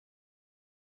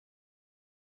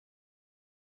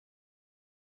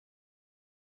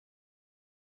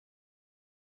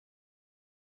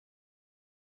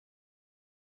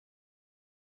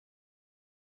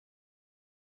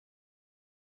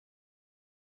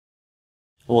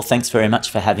Well, thanks very much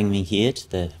for having me here to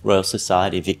the Royal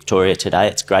Society of Victoria today.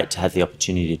 It's great to have the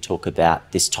opportunity to talk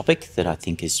about this topic that I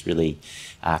think is really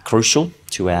crucial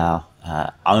to our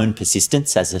own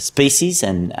persistence as a species,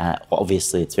 and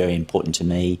obviously it's very important to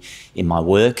me in my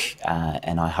work,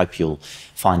 and I hope you'll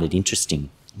find it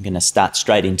interesting. I'm going to start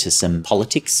straight into some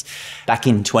politics. Back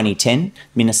in 2010,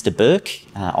 Minister Burke,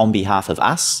 on behalf of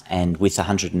us and with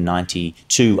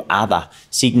 192 other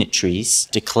signatories,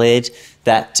 declared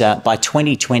that by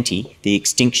 2020, the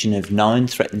extinction of known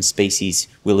threatened species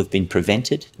will have been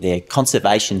prevented. Their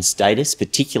conservation status,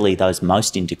 particularly those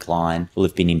most in decline, will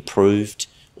have been improved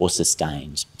or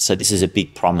sustained. So this is a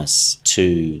big promise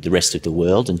to the rest of the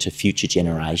world and to future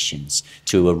generations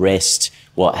to arrest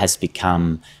what has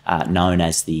become known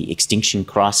as the extinction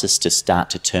crisis, to start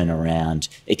to turn around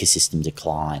ecosystem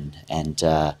decline. And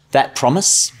that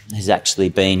promise has actually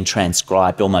been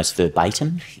transcribed almost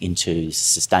verbatim into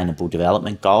Sustainable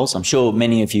Development Goals. I'm sure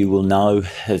many of you will know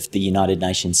of the United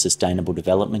Nations Sustainable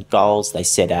Development Goals. They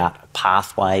set out a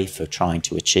pathway for trying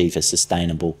to achieve a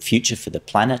sustainable future for the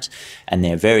planet, and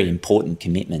they're very important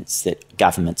commitments that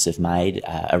governments have made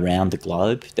around the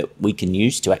globe that we can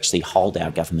use to actually hold our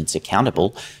governments accountable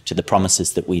to the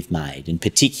promises that we've made. And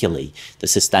particularly the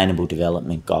Sustainable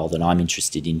Development Goal that I'm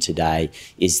interested in today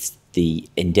is the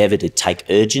endeavour to take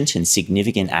urgent and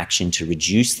significant action to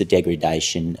reduce the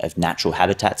degradation of natural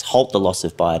habitats, halt the loss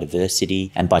of biodiversity,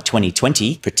 and by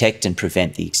 2020, protect and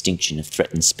prevent the extinction of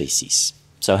threatened species.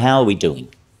 So how are we doing?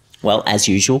 Well, as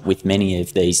usual, with many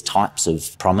of these types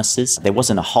of promises, there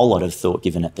wasn't a whole lot of thought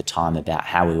given at the time about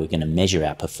how we were going to measure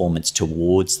our performance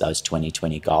towards those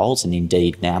 2020 goals. And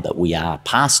indeed, now that we are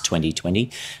past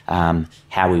 2020,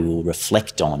 how we will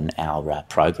reflect on our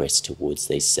progress towards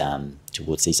these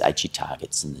HE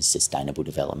targets and the Sustainable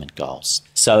Development Goals.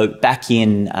 So back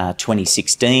in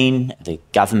 2016, the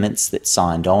governments that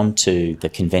signed on to the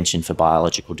Convention for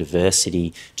Biological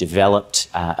Diversity developed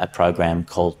a program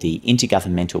called the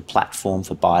Intergovernmental Platform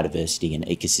for Biodiversity and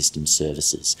Ecosystem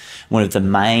Services. One of the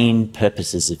main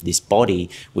purposes of this body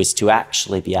was to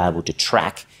actually be able to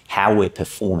track how we're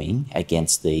performing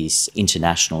against these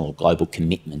international or global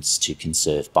commitments to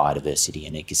conserve biodiversity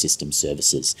and ecosystem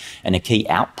services. And a key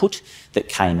output that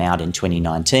came out in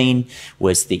 2019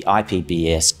 was the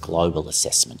IPBES Global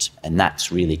Assessment. And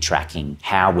that's really tracking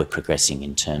how we're progressing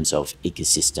in terms of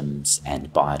ecosystems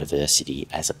and biodiversity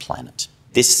as a planet.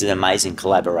 This is an amazing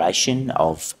collaboration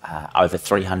of over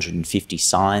 350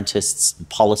 scientists, and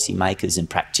policymakers and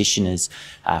practitioners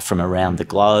from around the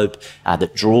globe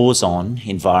that draws on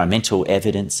environmental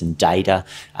evidence and data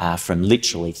from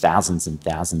literally thousands and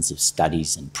thousands of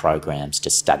studies and programs to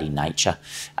study nature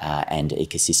and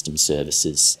ecosystem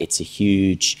services. It's a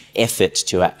huge effort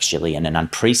to actually, and an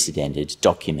unprecedented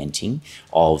documenting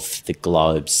of the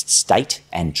globe's state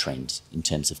and trend in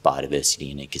terms of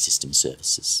biodiversity and ecosystem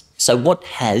services. So what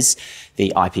has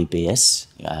the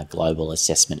IPBES Global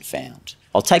Assessment found?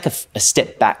 I'll take a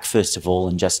step back first of all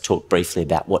and just talk briefly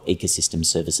about what ecosystem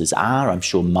services are. I'm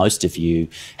sure most of you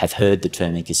have heard the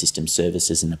term ecosystem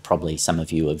services, and probably some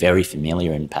of you are very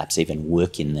familiar and perhaps even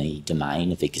work in the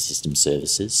domain of ecosystem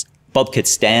services. Bob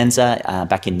Costanza,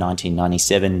 back in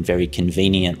 1997, very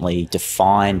conveniently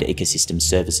defined ecosystem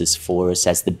services for us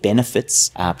as the benefits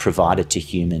provided to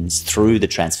humans through the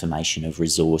transformation of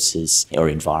resources or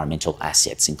environmental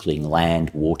assets, including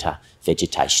land, water,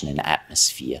 vegetation and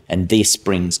atmosphere. And this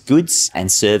brings goods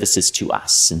and services to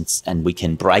us, and we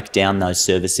can break down those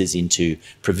services into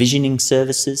provisioning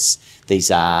services. These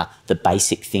are the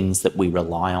basic things that we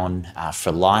rely on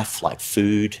for life, like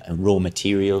food and raw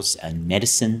materials and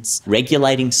medicines.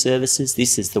 Regulating services,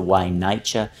 this is the way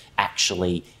nature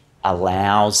actually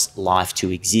allows life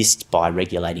to exist by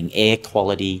regulating air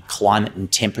quality, climate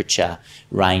and temperature,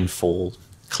 rainfall,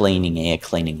 cleaning air,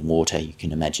 cleaning water. You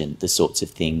can imagine the sorts of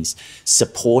things.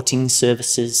 Supporting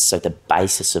services, so the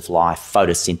basis of life,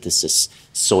 photosynthesis,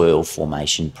 soil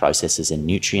formation processes and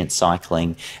nutrient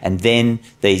cycling. And then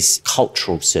these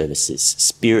cultural services,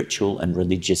 spiritual and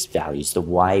religious values, the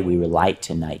way we relate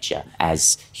to nature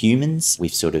as humans.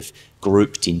 We've sort of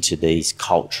grouped into these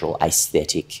cultural,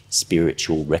 aesthetic,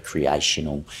 spiritual,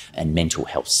 recreational and mental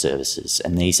health services.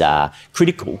 And these are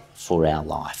critical for our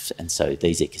life. And so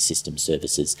these ecosystem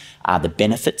services are the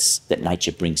benefits that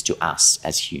nature brings to us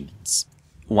as humans.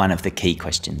 One of the key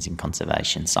questions in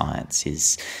conservation science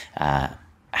is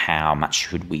how much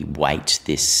should we weight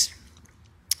this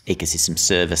ecosystem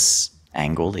service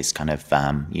angle, this kind of,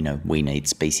 we need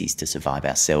species to survive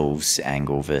ourselves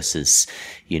angle versus,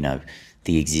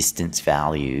 the existence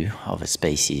value of a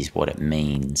species, what it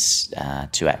means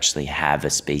to actually have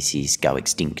a species go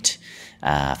extinct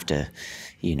after,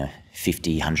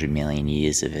 50, 100 million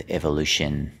years of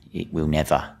evolution, it will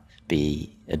never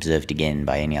be observed again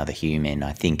by any other human.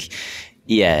 I think,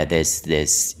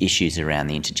 there's issues around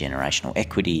the intergenerational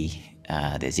equity.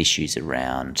 There's issues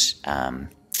around,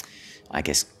 I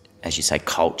guess, as you say,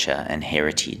 culture and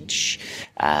heritage.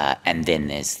 And then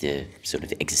there's the sort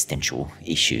of existential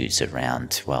issues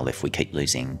around, well, if we keep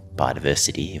losing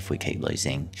biodiversity, if we keep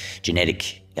losing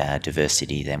genetic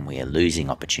diversity, then we are losing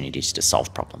opportunities to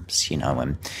solve problems,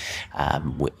 and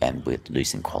we're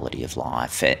losing quality of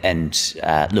life. And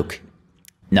look,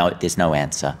 no, there's no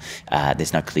answer.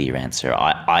 There's no clear answer.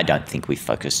 I don't think we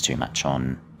focus too much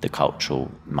on the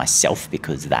cultural myself,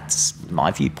 because that's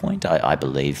my viewpoint. I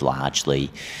believe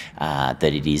largely that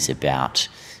it is about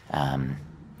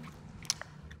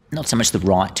not so much the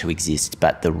right to exist,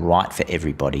 but the right for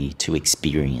everybody to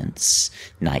experience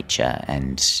nature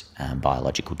and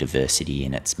biological diversity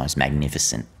in its most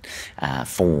magnificent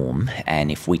form. And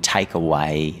if we take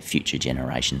away future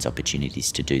generations'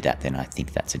 opportunities to do that, then I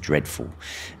think that's a dreadful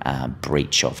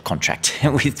breach of contract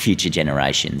with future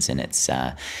generations, and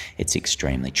it's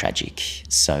extremely tragic.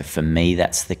 So for me,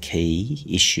 that's the key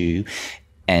issue.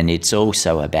 And it's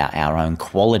also about our own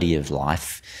quality of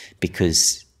life,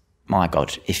 because my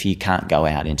God, if you can't go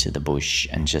out into the bush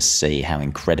and just see how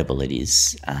incredible it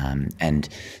is, and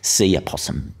see a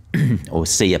possum or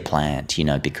see a plant,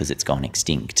 because it's gone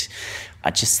extinct,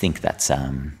 I just think that's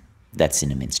an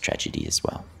immense tragedy as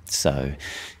well. So,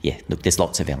 look, there's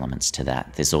lots of elements to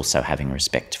that. There's also having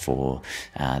respect for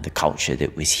the culture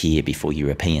that was here before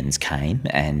Europeans came,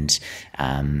 and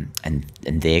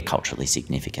their culturally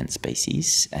significant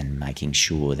species, and making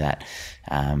sure that,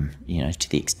 to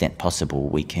the extent possible,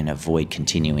 we can avoid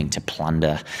continuing to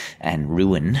plunder and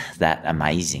ruin that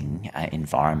amazing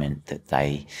environment that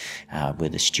they were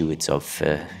the stewards of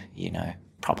for,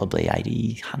 probably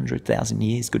 80, 100,000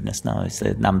 years. Goodness knows.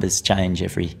 The numbers change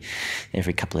every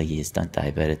couple of years, don't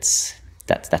they? But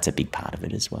that's a big part of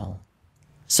it as well.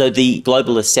 So the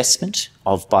global assessment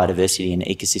of biodiversity and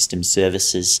ecosystem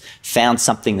services found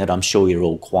something that I'm sure you're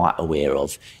all quite aware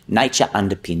of. Nature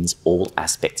underpins all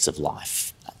aspects of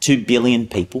life. 2 billion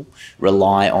people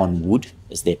rely on wood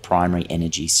as their primary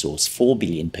energy source. 4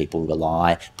 billion people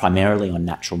rely primarily on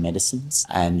natural medicines.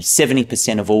 And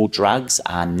 70% of all drugs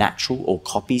are natural or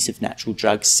copies of natural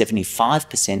drugs.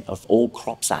 75% of all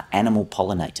crops are animal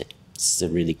pollinated. This is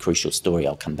a really crucial story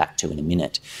I'll come back to in a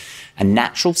minute. And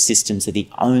natural systems are the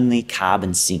only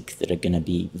carbon sink that are going to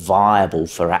be viable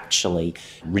for actually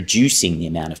reducing the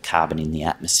amount of carbon in the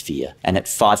atmosphere. And at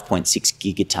 5.6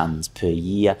 gigatons per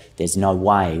year, there's no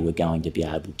way we're going to be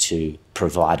able to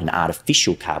provide an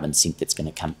artificial carbon sink that's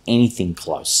going to come anything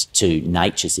close to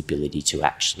nature's ability to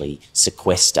actually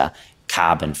sequester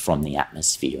carbon from the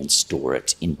atmosphere and store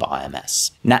it in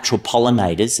biomass. Natural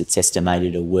pollinators, it's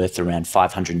estimated, are worth around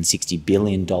 $560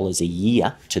 billion a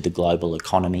year to the global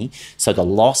economy. So the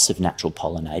loss of natural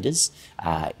pollinators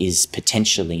is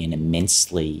potentially an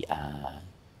immensely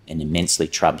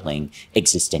troubling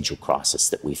existential crisis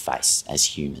that we face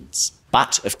as humans.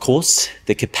 But, of course,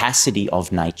 the capacity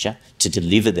of nature to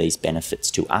deliver these benefits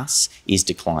to us is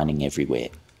declining everywhere.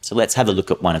 So let's have a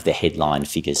look at one of the headline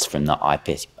figures from the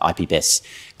IPBES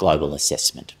global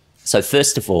assessment. So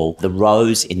first of all, the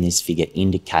rows in this figure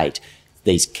indicate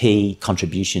these key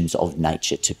contributions of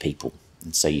nature to people.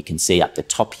 And so you can see up the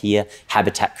top here,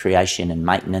 habitat creation and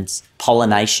maintenance,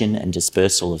 pollination and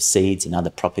dispersal of seeds and other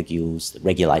propagules, the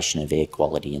regulation of air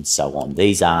quality and so on.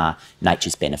 These are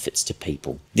nature's benefits to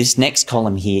people. This next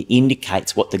column here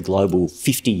indicates what the global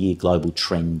 50-year global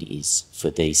trend is for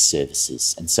these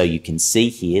services. And so you can see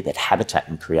here that habitat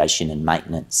and creation and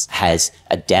maintenance has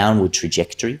a downward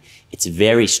trajectory. It's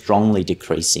very strongly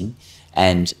decreasing.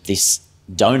 And this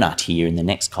donut here in the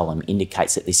next column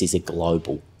indicates that this is a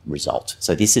global result.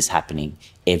 So this is happening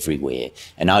everywhere.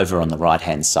 And over on the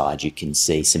right-hand side, you can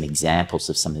see some examples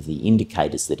of some of the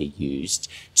indicators that are used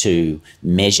to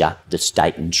measure the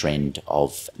state and trend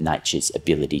of nature's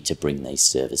ability to bring these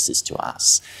services to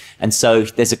us. And so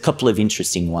there's a couple of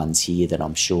interesting ones here that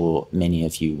I'm sure many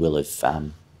of you will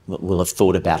have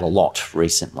thought about a lot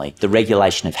recently. The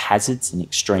regulation of hazards and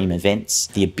extreme events,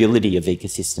 the ability of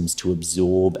ecosystems to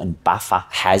absorb and buffer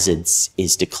hazards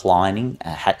is declining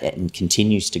and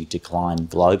continues to decline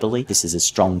globally. This is a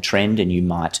strong trend, and you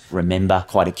might remember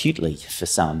quite acutely for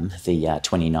some the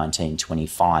 2019-20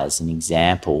 fires, an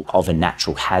example of a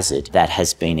natural hazard that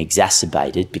has been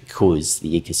exacerbated because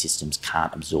the ecosystems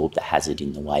can't absorb the hazard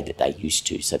in the way that they used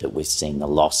to, so that we've seen the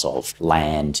loss of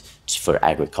land for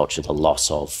agriculture, the loss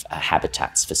of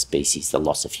habitats for species, the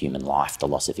loss of human life, the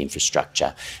loss of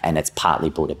infrastructure. And it's partly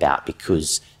brought about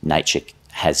because nature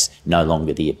has no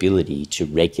longer the ability to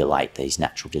regulate these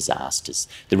natural disasters.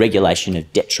 The regulation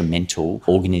of detrimental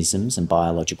organisms and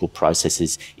biological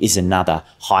processes is another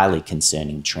highly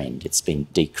concerning trend. It's been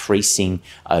decreasing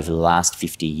over the last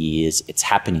 50 years. It's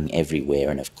happening everywhere.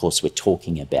 And of course, we're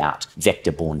talking about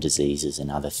vector-borne diseases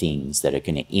and other things that are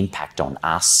going to impact on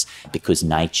us because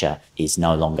nature is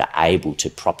no longer able to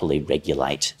properly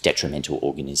regulate detrimental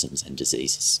organisms and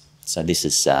diseases. So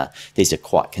these are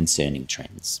quite concerning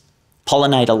trends.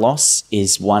 Pollinator loss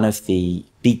is one of the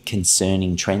big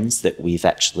concerning trends that we've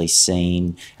actually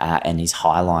seen and is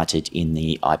highlighted in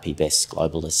the IPBES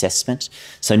global assessment.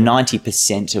 So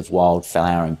 90% of wild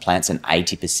flowering plants and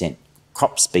 80%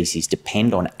 crop species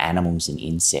depend on animals and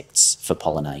insects for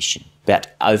pollination.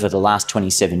 But over the last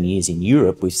 27 years in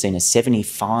Europe, we've seen a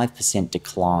 75%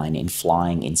 decline in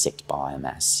flying insect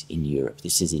biomass in Europe.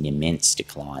 This is an immense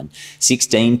decline.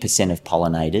 16% of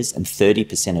pollinators and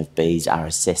 30% of bees are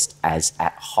assessed as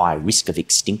at high risk of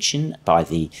extinction by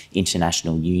the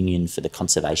International Union for the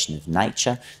Conservation of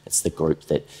Nature. That's the group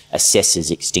that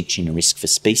assesses extinction risk for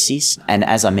species. And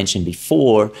as I mentioned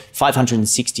before,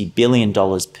 $560 billion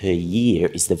per year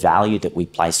is the value that we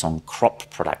place on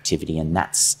crop productivity, and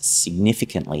that's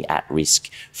significantly at risk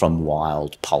from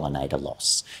wild pollinator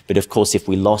loss. But of course, if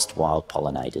we lost wild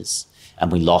pollinators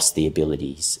and we lost the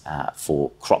abilities for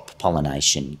crop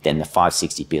pollination, then the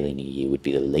 $560 billion a year would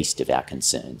be the least of our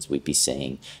concerns. We'd be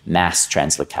seeing mass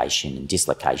translocation and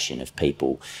dislocation of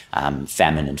people,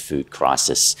 famine and food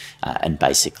crisis, and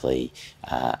basically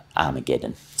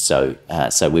Armageddon. So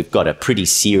we've got a pretty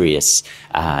serious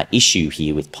issue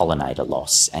here with pollinator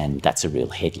loss, and that's a real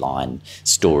headline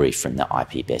story from the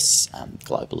IPBES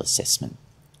global assessment.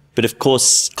 But of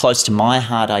course, close to my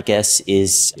heart, I guess,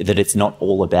 is that it's not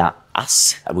all about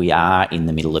us. We are in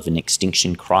the middle of an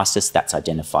extinction crisis that's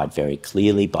identified very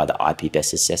clearly by the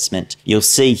IPBES assessment. You'll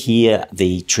see here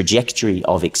the trajectory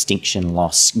of extinction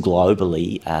loss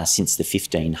globally since the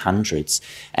 1500s.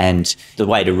 And the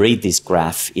way to read this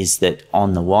graph is that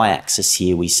on the y-axis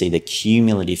here, we see the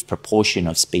cumulative proportion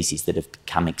of species that have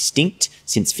become extinct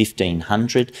since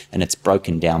 1500, and it's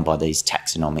broken down by these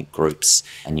taxonomic groups.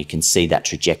 And you can see that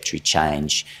trajectory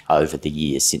change over the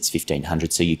years since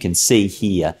 1500. So you can see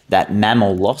here that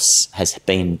mammal loss has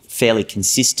been fairly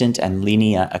consistent and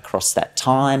linear across that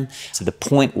time, to the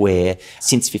point where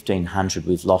since 1500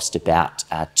 we've lost about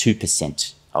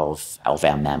 2% of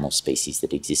our mammal species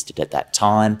that existed at that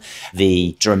time.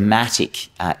 The dramatic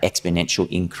exponential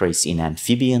increase in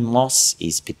amphibian loss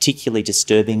is particularly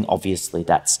disturbing. Obviously,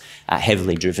 that's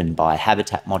heavily driven by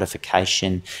habitat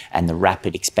modification and the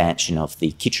rapid expansion of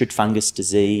the chytrid fungus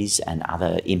disease and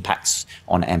other impacts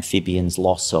on amphibians,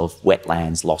 loss of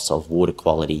wetlands, loss of water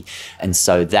quality. And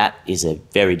so that is a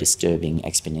very disturbing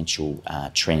exponential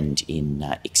trend in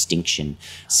extinction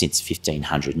since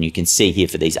 1500. And you can see here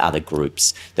for these other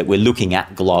groups that we're looking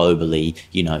at globally,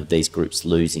 you know, these groups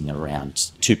losing around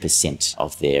 2%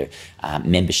 of their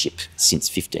membership since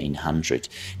 1500.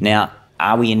 Now,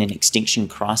 are we in an extinction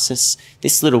crisis?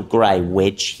 This little grey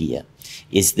wedge here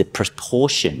is the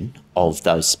proportion of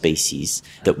those species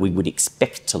that we would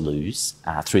expect to lose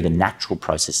through the natural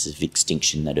processes of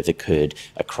extinction that have occurred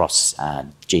across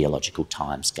geological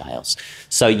timescales.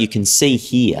 So you can see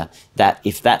here that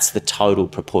if that's the total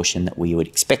proportion that we would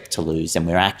expect to lose, and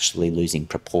we're actually losing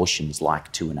proportions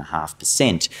like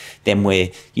 2.5%, then we're,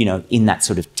 you know, in that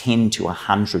sort of 10 to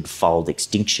 100-fold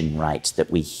extinction rate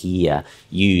that we hear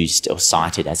used or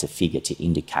cited as a figure to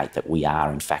indicate that we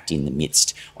are in fact in the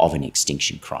midst of an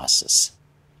extinction crisis.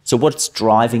 So what's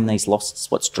driving these losses?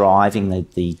 What's driving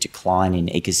the decline in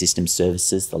ecosystem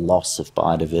services, the loss of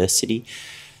biodiversity?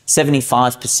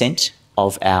 75%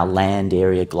 of our land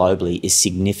area globally is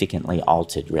significantly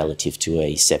altered relative to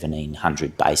a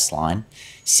 1700 baseline.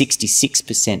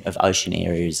 66% of ocean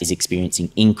areas is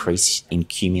experiencing increase in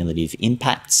cumulative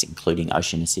impacts, including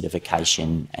ocean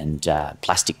acidification and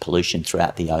plastic pollution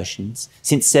throughout the oceans.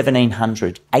 Since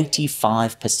 1700,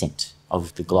 85%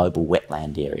 of the global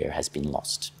wetland area has been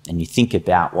lost. And you think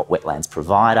about what wetlands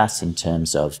provide us in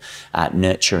terms of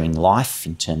nurturing life,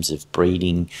 in terms of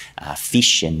breeding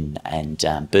fish and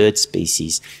bird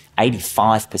species.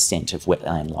 85% of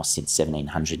wetland loss since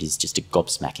 1700 is just a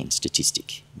gobsmacking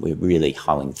statistic. We're really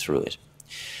hoeing through it.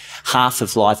 Half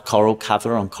of live coral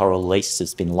cover on coral reefs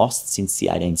has been lost since the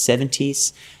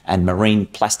 1870s, and marine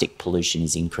plastic pollution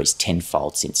has increased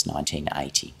tenfold since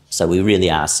 1980. So we really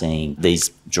are seeing these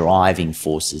driving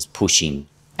forces pushing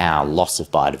our loss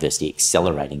of biodiversity,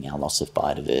 accelerating our loss of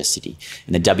biodiversity.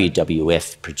 And the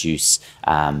WWF produce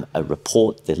a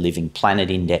report, the Living Planet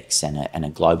Index, and a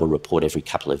global report every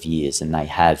couple of years, and they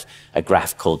have a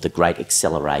graph called the Great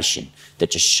Acceleration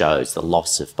that just shows the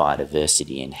loss of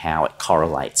biodiversity and how it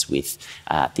correlates with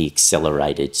the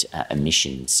accelerated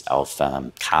emissions of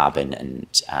carbon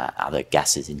and other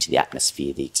gases into the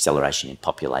atmosphere, the acceleration in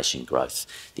population growth,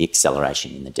 the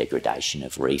acceleration in the degradation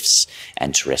of reefs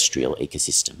and terrestrial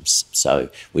ecosystems. So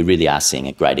we really are seeing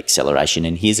a great acceleration.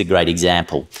 And here's a great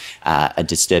example, a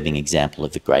disturbing example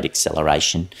of the great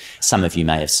acceleration. Some of you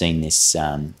may have seen this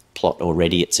plot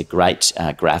already. It's a great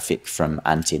graphic from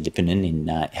Antti Lipponen in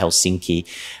Helsinki.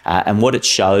 And what it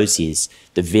shows is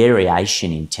the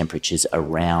variation in temperatures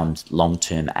around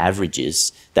long-term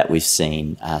averages that we've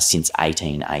seen since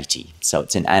 1880. So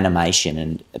it's an animation,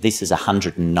 and this is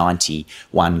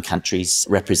 191 countries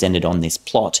represented on this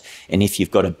plot. And if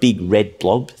you've got a big red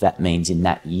blob, that means in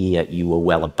that year you were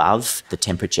well above the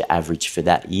temperature average for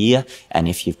that year. And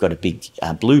if you've got a big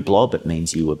blue blob, it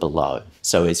means you were below.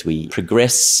 So as we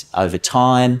progress over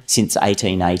time, since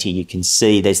 1880, you can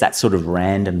see there's that sort of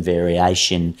random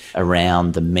variation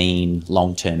around the mean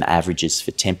long-term averages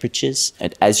for temperatures.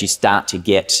 And as you start to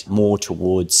get more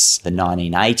towards the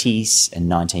 1980s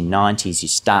and 1990s, you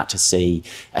start to see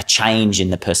a change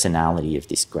in the personality of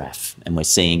this graph. And we're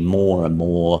seeing more and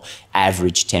more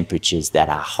average temperatures that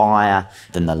are higher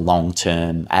than the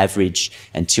long-term average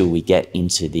until we get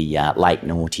into the late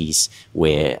noughties,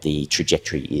 where the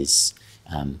trajectory is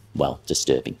well,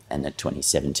 disturbing. And at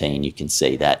 2017, you can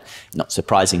see that, not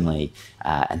surprisingly,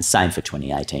 and same for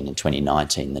 2018 and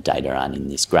 2019, the data aren't in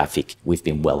this graphic, we've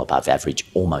been well above average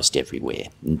almost everywhere.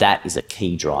 And that is a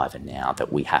key driver now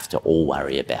that we have to all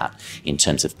worry about in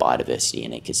terms of biodiversity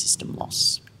and ecosystem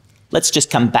loss. Let's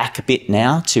just come back a bit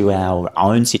now to our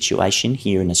own situation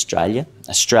here in Australia.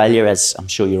 Australia, as I'm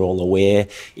sure you're all aware,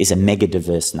 is a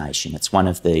megadiverse nation. It's one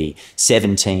of the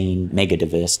 17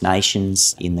 megadiverse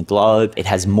nations in the globe. It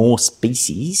has more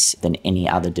species than any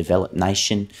other developed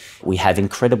nation. We have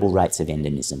incredible rates of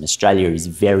endemism. Australia is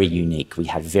very unique. We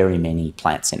have very many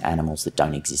plants and animals that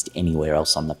don't exist anywhere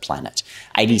else on the planet.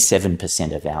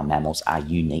 87% of our mammals are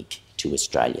unique to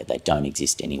Australia. They don't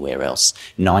exist anywhere else.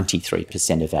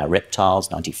 93% of our reptiles,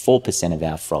 94% of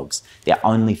our frogs, they're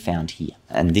only found here.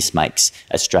 And this makes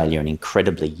Australia an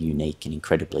incredibly unique and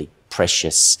incredibly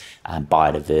precious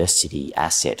biodiversity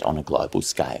asset on a global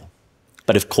scale.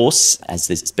 But of course, as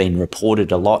this has been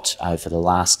reported a lot over the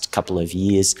last couple of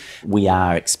years, we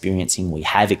have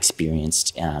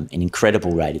experienced an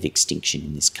incredible rate of extinction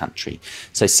in this country.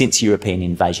 So since European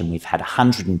invasion, we've had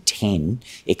 110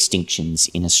 extinctions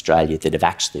in Australia that have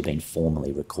actually been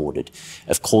formally recorded.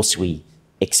 Of course, we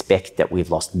expect that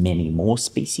we've lost many more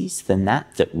species than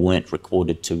that weren't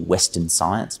recorded to Western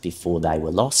science before they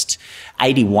were lost.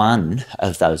 81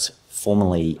 of those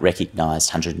formally recognised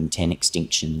 110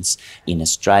 extinctions in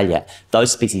Australia,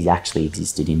 those species actually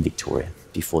existed in Victoria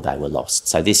before they were lost.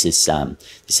 So this is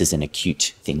an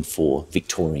acute thing for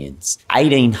Victorians.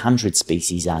 1,800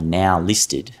 species are now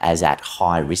listed as at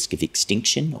high risk of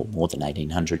extinction, or more than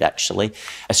 1,800 actually.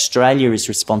 Australia is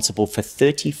responsible for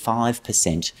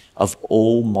 35% of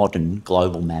all modern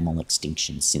global mammal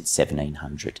extinctions since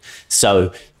 1700.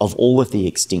 So of all of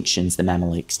the extinctions, the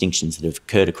mammal extinctions that have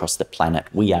occurred across the planet,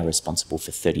 we are responsible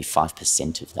for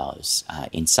 35% of those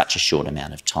in such a short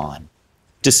amount of time.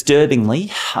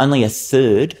 Disturbingly, only a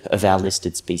third of our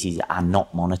listed species are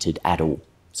not monitored at all.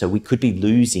 So we could be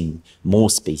losing more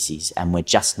species and we're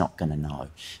just not going to know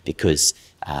because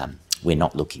we're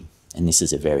not looking. And this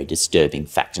is a very disturbing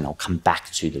fact, and I'll come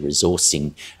back to the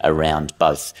resourcing around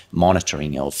both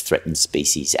monitoring of threatened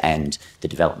species and the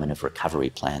development of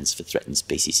recovery plans for threatened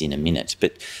species in a minute.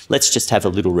 But let's just have a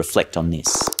little reflect on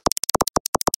this.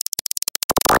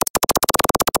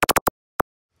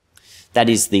 That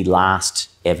is the last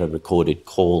ever recorded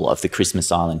call of the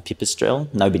Christmas Island pipistrelle.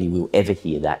 Nobody will ever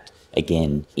hear that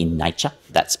again in nature.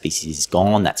 That species is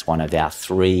gone. That's one of our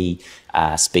 3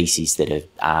 species that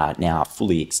are now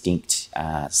fully extinct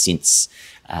since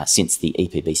the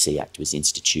EPBC Act was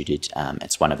instituted.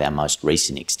 It's one of our most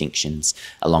recent extinctions,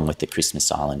 along with the Christmas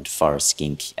Island forest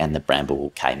skink and the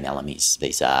Bramble Cay melomys.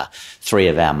 These are 3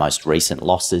 of our most recent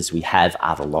losses. We have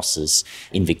other losses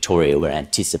in Victoria. We're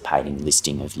anticipating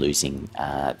listing of losing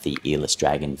the earless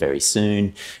dragon very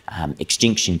soon.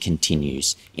 Extinction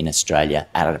continues in Australia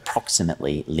at an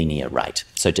approximately linear rate.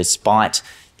 So despite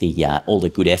all the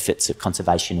good efforts of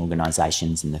conservation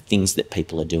organisations and the things that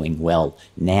people are doing well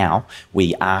now,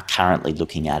 we are currently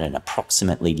looking at an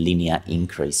approximately linear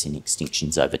increase in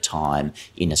extinctions over time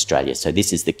in Australia. So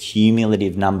this is the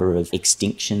cumulative number of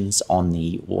extinctions on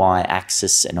the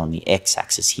y-axis, and on the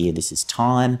x-axis here, this is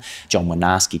time. John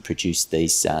Winarski produced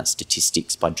these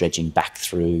statistics by dredging back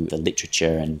through the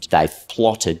literature, and they've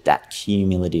plotted that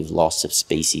cumulative loss of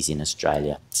species in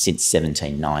Australia since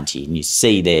 1790. And you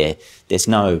see there's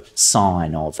no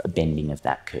sign of a bending of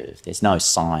that curve. There's no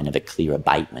sign of a clear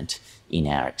abatement in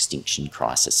our extinction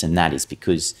crisis, and that is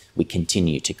because we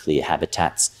continue to clear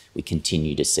habitats, we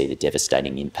continue to see the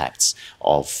devastating impacts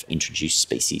of introduced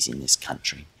species in this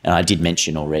country. And I did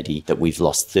mention already that we've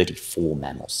lost 34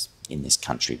 mammals in this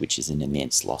country, which is an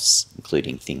immense loss,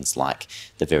 including things like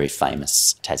the very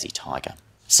famous Tassie tiger.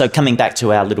 So coming back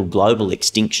to our little global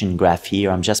extinction graph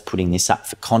here, I'm just putting this up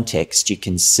for context. You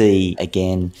can see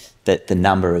again that the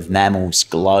number of mammals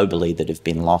globally that have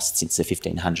been lost since the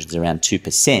 1500s is around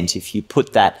 2%. If you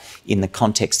put that in the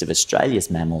context of Australia's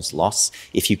mammals loss,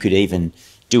 if you could even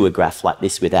do a graph like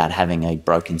this without having a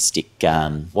broken stick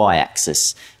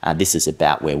y-axis, this is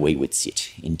about where we would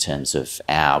sit in terms of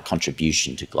our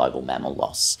contribution to global mammal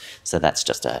loss. So that's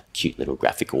just a cute little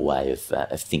graphical way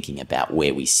of thinking about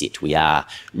where we sit. We are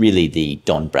really the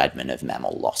Don Bradman of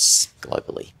mammal loss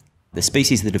globally. The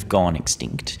species that have gone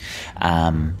extinct,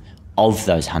 of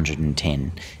those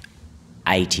 110,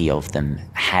 80 of them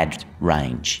had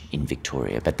range in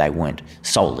Victoria, but they weren't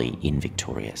solely in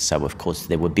Victoria. So, of course,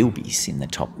 there were bilbies in the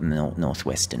top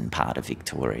northwestern part of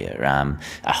Victoria,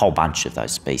 a whole bunch of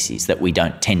those species that we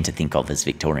don't tend to think of as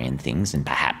Victorian things, and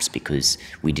perhaps because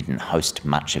we didn't host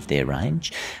much of their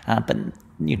range, but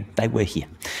you know, they were here.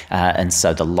 And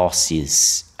so the loss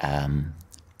is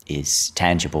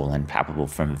tangible and palpable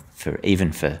for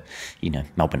you know,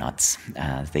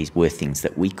 Melbourneites. These were things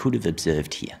that we could have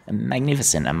observed here,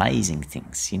 magnificent, amazing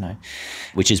things, you know,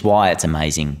 which is why it's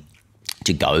amazing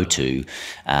to go to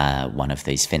one of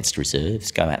these fenced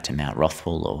reserves, go out to Mount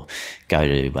Rothwell, or go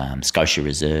to Scotia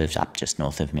Reserve up just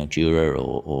north of Mildura,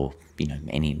 or you know,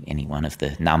 any one of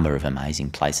the number of amazing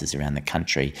places around the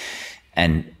country,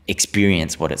 and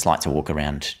experience what it's like to walk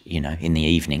around, you know, in the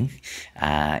evening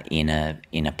in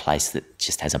a place that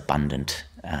just has abundant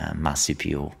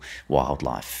marsupial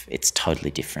wildlife. It's totally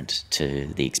different to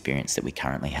the experience that we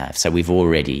currently have. So we've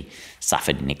already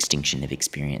suffered an extinction of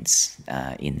experience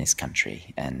in this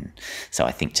country, and so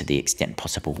I think to the extent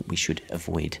possible we should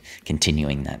avoid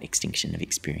continuing that extinction of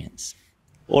experience.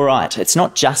 All right, it's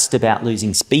not just about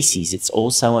losing species, it's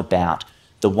also about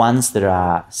the ones that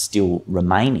are still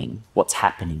remaining, what's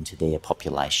happening to their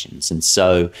populations. And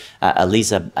so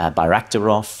Eliza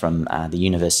Bayraktarov from the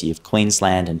University of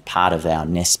Queensland and part of our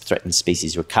NESP Threatened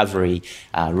Species Recovery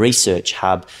Research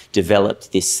Hub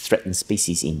developed this Threatened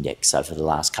Species Index over the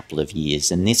last couple of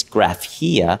years. And this graph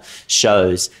here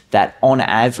shows that on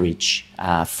average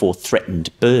for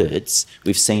threatened birds,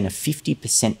 we've seen a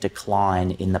 50%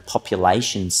 decline in the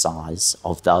population size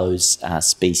of those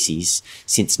species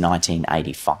since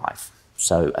 1985.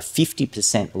 So a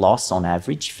 50% loss on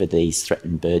average for these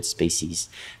threatened bird species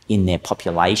in their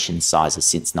population sizes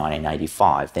since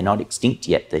 1985. They're not extinct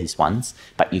yet, these ones,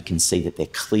 but you can see that they're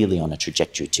clearly on a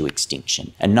trajectory to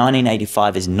extinction. And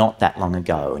 1985 is not that long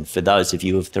ago. And for those of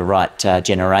you of the right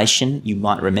generation, you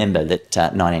might remember that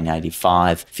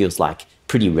 1985 feels like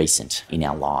pretty recent in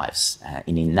our lives.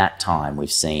 And in that time,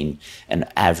 we've seen an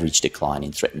average decline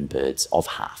in threatened birds of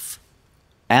half.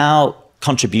 Our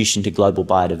contribution to global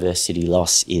biodiversity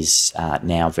loss is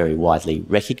now very widely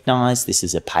recognised. This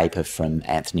is a paper from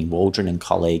Anthony Waldron and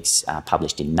colleagues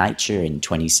published in Nature in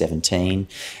 2017,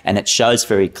 and it shows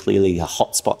very clearly the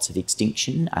hotspots of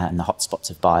extinction and the hotspots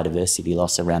of biodiversity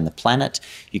loss around the planet.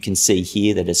 You can see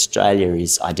here that Australia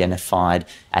is identified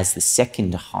as the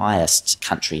second highest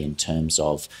country in terms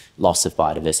of loss of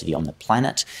biodiversity on the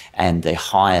planet, and the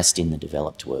highest in the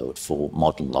developed world for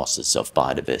modern losses of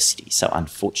biodiversity. So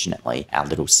unfortunately, our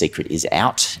little secret is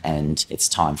out, and it's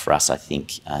time for us, I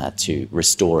think, to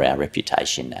restore our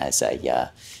reputation as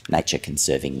a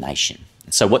nature-conserving nation.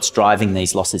 So what's driving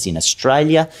these losses in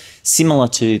Australia? Similar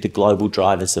to the global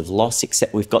drivers of loss,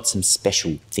 except we've got some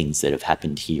special things that have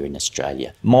happened here in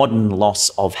Australia. Modern loss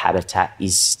of habitat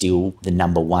is still the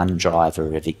 #1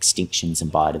 driver of extinctions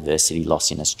and biodiversity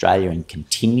loss in Australia, and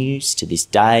continues to this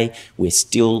day. We're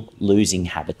still losing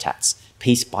habitats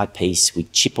piece by piece, we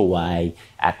chip away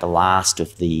at the last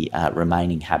of the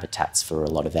remaining habitats for a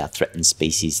lot of our threatened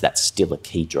species. That's still a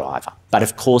key driver. But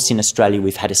of course, in Australia,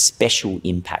 we've had a special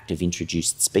impact of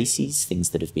introduced species,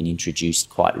 things that have been introduced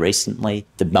quite recently.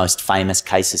 The most famous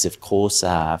cases, of course,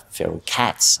 are feral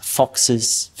cats,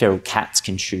 foxes. Feral cats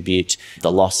contribute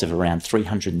the loss of around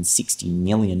 360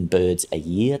 million birds a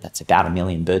year. That's about 1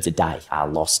 million birds a day are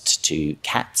lost to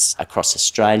cats across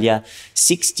Australia.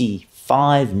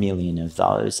 65 million of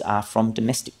those are from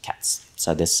domestic cats.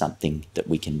 So there's something that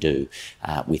we can do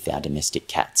with our domestic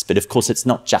cats. But of course, it's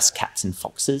not just cats and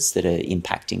foxes that are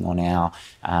impacting on our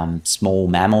small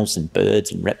mammals and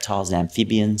birds and reptiles and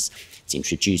amphibians. It's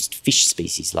introduced fish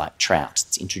species like trout.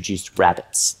 It's introduced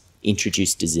rabbits,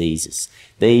 introduced diseases.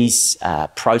 These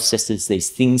processes, these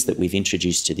things that we've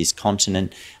introduced to this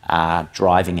continent are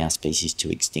driving our species to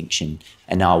extinction.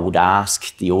 And I would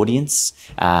ask the audience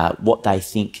what they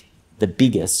think the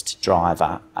biggest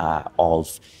driver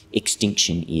of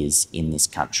extinction is in this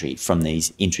country from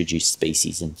these introduced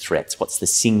species and threats. What's the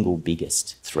single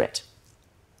biggest threat?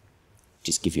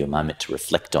 Just give you a moment to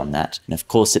reflect on that. And of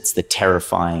course, it's the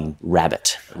terrifying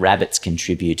rabbit. Rabbits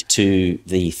contribute to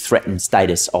the threatened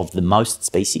status of the most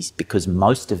species because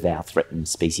most of our threatened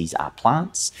species are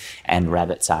plants, and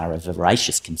rabbits are a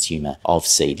voracious consumer of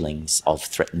seedlings of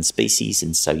threatened species.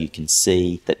 And so you can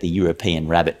see that the European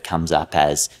rabbit comes up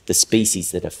as the species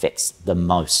that affects the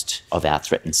most of our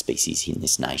threatened species in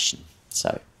this nation.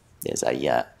 So there's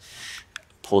a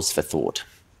pause for thought.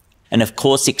 And of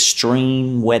course,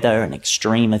 extreme weather and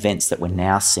extreme events that we're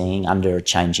now seeing under a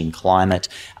changing climate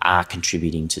are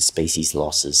contributing to species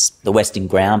losses. The western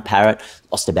ground parrot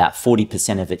lost about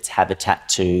 40% of its habitat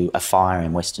to a fire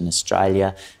in Western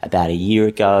Australia about a year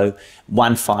ago.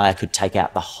 One fire could take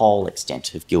out the whole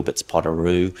extent of Gilbert's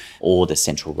potteroo or the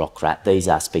central rock rat. These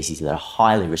are species that are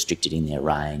highly restricted in their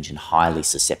range and highly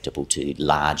susceptible to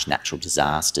large natural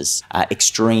disasters.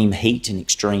 Extreme heat and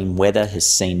extreme weather has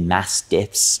seen mass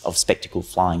deaths of spectacled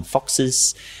flying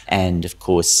foxes, and of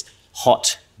course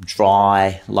hot,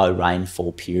 dry, low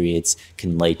rainfall periods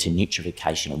can lead to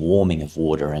eutrophication, a warming of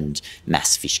water, and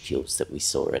mass fish kills that we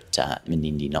saw at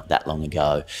Menindee not that long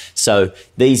ago. So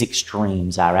these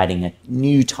extremes are adding a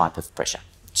new type of pressure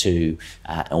to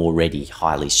already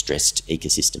highly stressed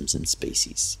ecosystems and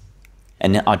species.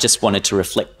 And I just wanted to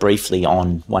reflect briefly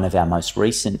on one of our most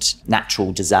recent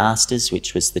natural disasters,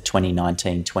 which was the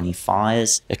 2019-20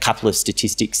 fires. A couple of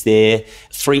statistics there.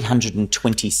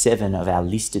 327 of our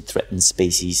listed threatened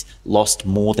species lost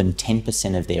more than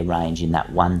 10% of their range in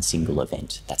that one single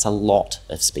event. That's a lot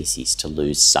of species to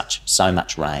lose so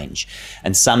much range.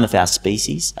 And some of our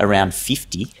species, around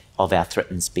 50 of our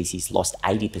threatened species, lost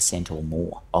 80% or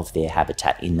more of their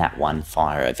habitat in that one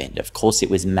fire event. Of course, it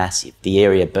was massive. The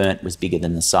area burnt was bigger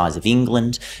than the size of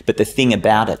England, but the thing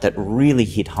about it that really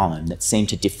hit home, that seemed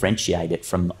to differentiate it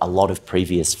from a lot of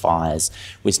previous fires,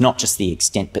 was not just the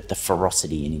extent, but the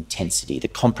ferocity and intensity, the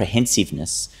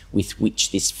comprehensiveness with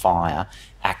which this fire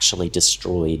actually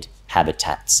destroyed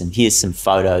habitats. And here's some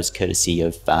photos courtesy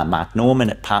of Mark Norman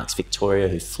at Parks Victoria,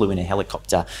 who flew in a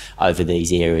helicopter over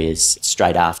these areas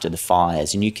straight after the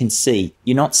fires. And you can see,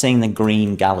 you're not seeing the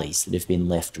green gullies that have been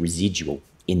left residual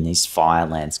in this fire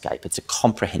landscape. It's a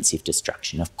comprehensive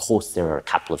destruction. Of course, there are a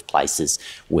couple of places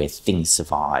where things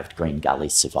survived, green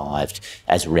gullies survived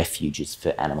as refuges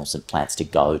for animals and plants to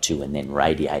go to and then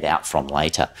radiate out from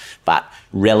later. But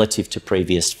relative to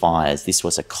previous fires, this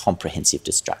was a comprehensive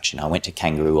destruction. I went to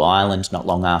Kangaroo Island not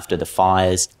long after the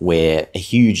fires, where a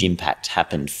huge impact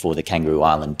happened for the Kangaroo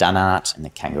Island dunnart and the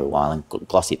Kangaroo Island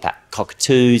glossy-backed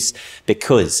cockatoos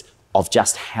because of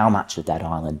just how much of that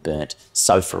island burnt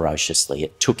so ferociously.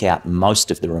 It took out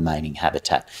most of the remaining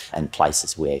habitat and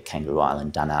places where Kangaroo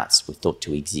Island dunnarts were thought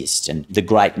to exist. And the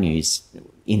great news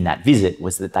in that visit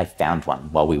was that they found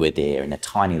one while we were there in a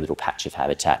tiny little patch of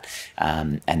habitat,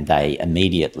 and they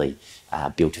immediately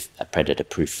built a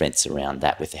predator-proof fence around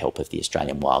that with the help of the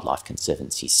Australian Wildlife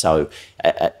Conservancy. So,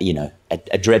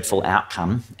 a dreadful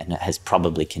outcome, and it has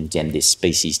probably condemned this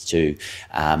species to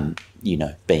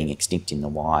being extinct in the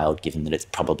wild, given that it's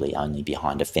probably only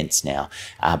behind a fence now,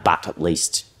 but at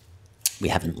least we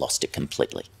haven't lost it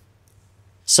completely.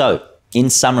 So, in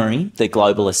summary, the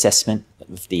global assessment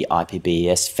of the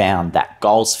IPBES found that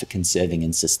goals for conserving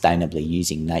and sustainably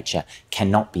using nature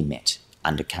cannot be met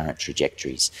under current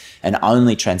trajectories, and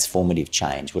only transformative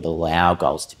change would allow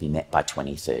goals to be met by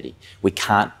 2030. We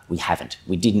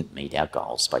didn't meet our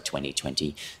goals by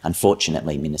 2020.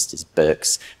 Unfortunately, Minister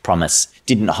Burke's promise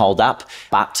didn't hold up,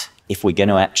 but if we're going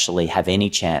to actually have any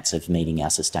chance of meeting our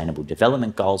sustainable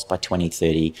development goals by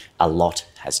 2030, a lot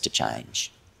has to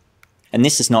change. And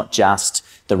this is not just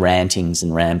the rantings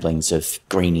and ramblings of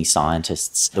greeny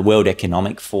scientists. The World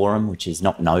Economic Forum, which is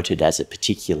not noted as a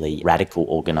particularly radical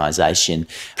organisation,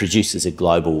 produces a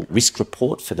global risk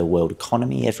report for the world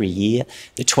economy every year.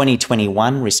 The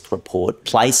 2021 risk report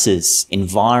places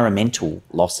environmental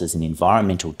losses and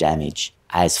environmental damage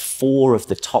as 4 of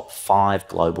the top 5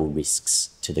 global risks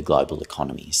to the global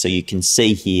economy. So you can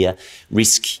see here,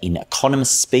 risk in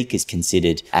economist speak is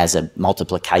considered as a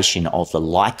multiplication of the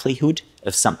likelihood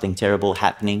of something terrible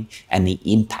happening and the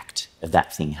impact of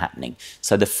that thing happening.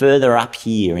 So the further up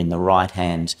here in the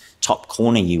right-hand top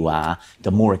corner you are,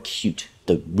 the more acute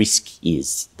the risk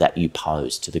is that you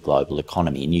pose to the global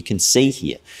economy. And you can see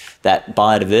here that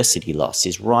biodiversity loss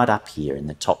is right up here in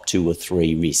the top 2 or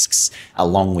 3 risks,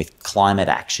 along with climate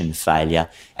action failure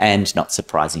and, not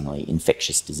surprisingly,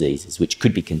 infectious diseases, which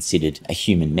could be considered a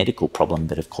human medical problem.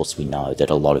 But of course we know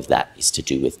that a lot of that is to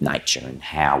do with nature and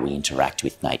how we interact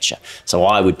with nature. So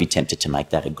I would be tempted to make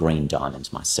that a green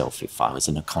diamond myself if I was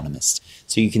an economist.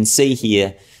 So you can see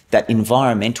here that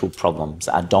environmental problems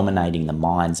are dominating the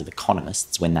minds of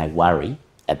economists when they worry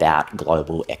about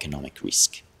global economic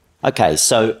risk. Okay,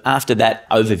 so after that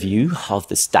overview of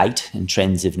the state and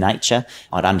trends of nature,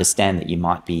 I'd understand that you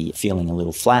might be feeling a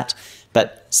little flat,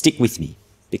 but stick with me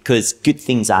because good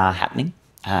things are happening.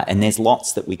 And there's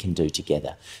lots that we can do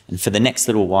together. And for the next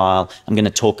little while, I'm going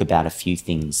to talk about a few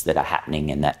things that are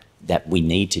happening and that we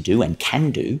need to do and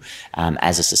can do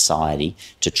as a society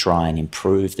to try and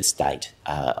improve the state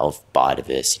of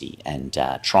biodiversity and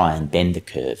try and bend the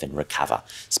curve and recover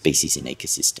species and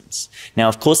ecosystems. Now,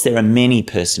 of course, there are many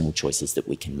personal choices that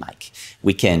we can make.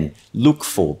 We can look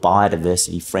for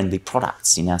biodiversity-friendly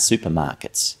products in our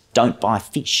supermarkets. Don't buy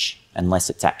fish unless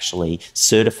it's actually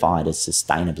certified as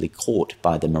sustainably caught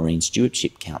by the Marine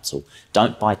Stewardship Council.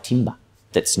 Don't buy timber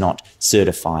that's not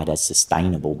certified as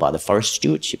sustainable by the Forest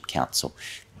Stewardship Council.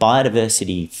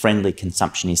 Biodiversity-friendly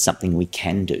consumption is something we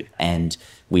can do, and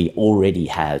we already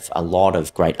have a lot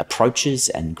of great approaches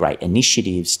and great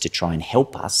initiatives to try and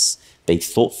help us be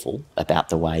thoughtful about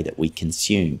the way that we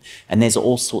consume. And there's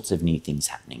all sorts of new things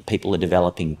happening. People are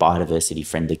developing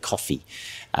biodiversity-friendly coffee.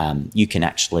 You can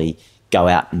actually go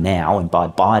out now and buy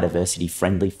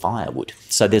biodiversity-friendly firewood.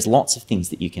 So there's lots of things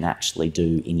that you can actually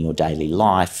do in your daily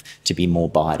life to be more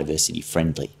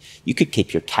biodiversity-friendly. You could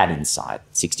keep your cat inside.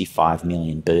 65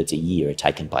 million birds a year are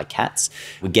taken by cats.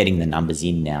 We're getting the numbers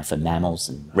in now for mammals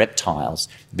and reptiles,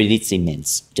 but it's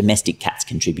immense. Domestic cats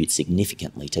contribute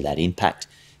significantly to that impact.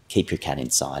 Keep your cat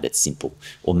inside, it's simple.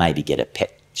 Or maybe get a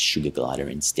pet sugar glider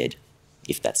instead,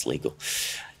 if that's legal.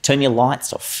 Turn your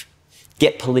lights off.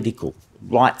 Get political.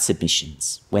 Write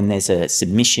submissions. When there's a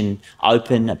submission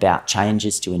open about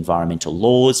changes to environmental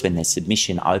laws, when there's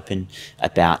submission open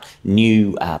about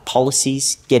new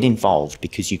policies, get involved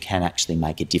because you can actually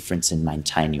make a difference and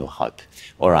maintain your hope.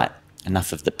 All right,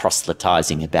 enough of the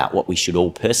proselytising about what we should all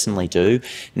personally do.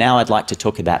 Now I'd like to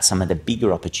talk about some of the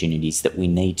bigger opportunities that we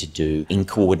need to do in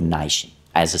coordination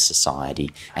as a society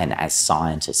and as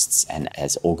scientists and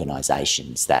as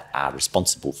organisations that are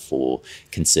responsible for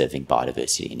conserving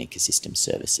biodiversity and ecosystem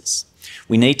services.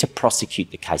 We need to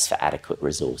prosecute the case for adequate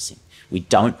resourcing. We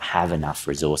don't have enough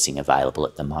resourcing available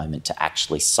at the moment to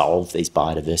actually solve these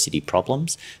biodiversity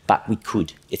problems, but we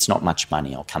could. It's not much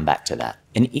money, I'll come back to that.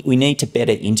 And we need to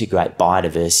better integrate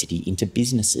biodiversity into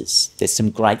businesses. There's some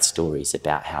great stories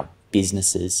about how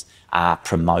businesses are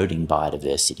promoting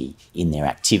biodiversity in their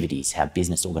activities, how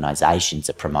business organisations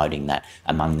are promoting that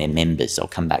among their members. I'll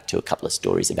come back to a couple of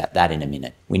stories about that in a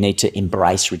minute. We need to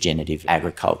embrace regenerative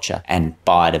agriculture and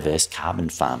biodiverse carbon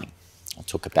farming. I'll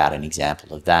talk about an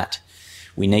example of that.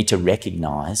 We need to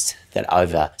recognise that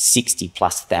over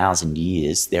 60,000+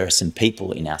 years, there are some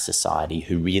people in our society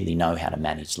who really know how to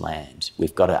manage land.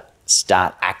 We've got to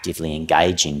start actively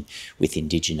engaging with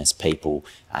Indigenous people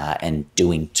and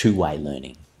doing two-way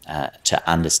learning to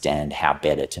understand how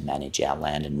better to manage our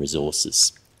land and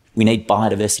resources. We need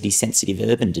biodiversity-sensitive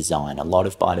urban design. A lot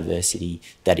of biodiversity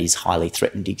that is highly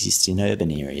threatened exists in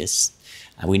urban areas.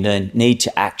 We need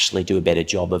to actually do a better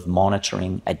job of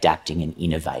monitoring, adapting and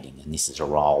innovating. And this is a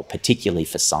role particularly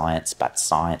for science, but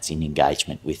science in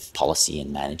engagement with policy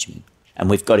and management. And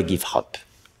we've got to give hope.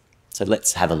 So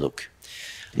let's have a look.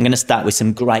 I'm going to start with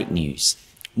some great news.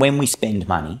 When we spend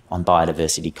money on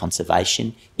biodiversity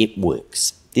conservation, it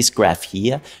works. This graph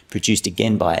here, produced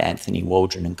again by Anthony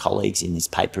Waldron and colleagues in this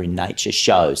paper in Nature,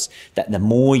 shows that the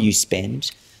more you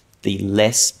spend, the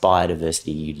less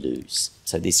biodiversity you lose.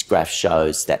 So this graph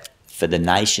shows that For the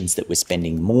nations that were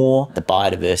spending more, the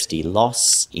biodiversity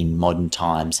loss in modern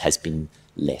times has been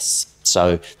less.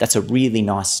 So that's a really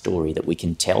nice story that we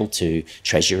can tell to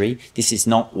Treasury. This is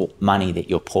not money that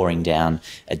you're pouring down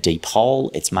a deep hole.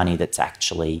 It's money that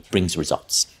actually brings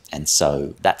results. And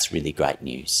so that's really great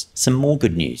news. Some more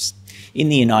good news. In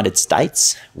the United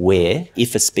States, where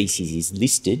if a species is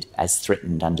listed as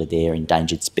threatened under their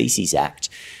Endangered Species Act,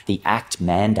 the Act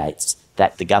mandates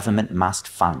that the government must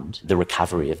fund the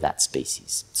recovery of that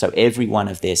species. So every one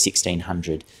of their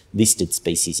 1,600 listed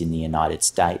species in the United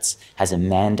States has a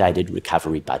mandated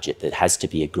recovery budget that has to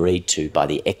be agreed to by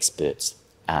the experts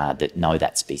that know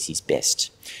that species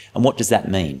best. And what does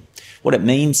that mean? What it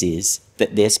means is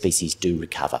that their species do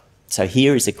recover. So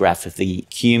here is a graph of the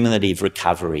cumulative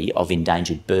recovery of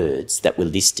endangered birds that were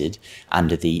listed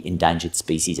under the Endangered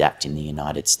Species Act in the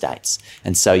United States.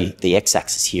 And so the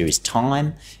x-axis here is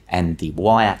time, and the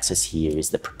y-axis here is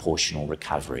the proportional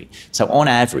recovery. So on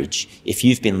average, if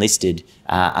you've been listed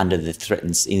under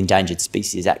the Endangered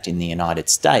Species Act in the United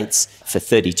States for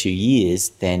 32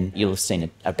 years, then you'll have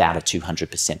seen about a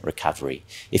 200% recovery.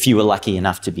 If you were lucky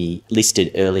enough to be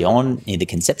listed early on in the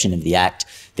conception of the Act,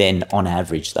 then on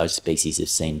average, those species have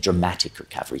seen dramatic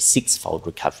recovery, six-fold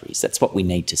recoveries. That's what we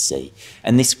need to see.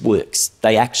 And this works.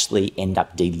 They actually end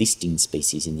up delisting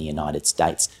species in the United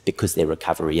States because their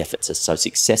recovery efforts are so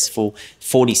successful.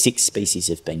 46 species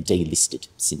have been delisted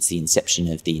since the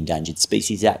inception of the Endangered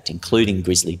Species Act, including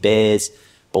grizzly bears,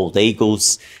 bald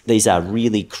eagles. These are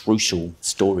really crucial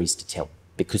stories to tell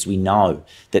because we know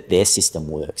that their system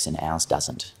works and ours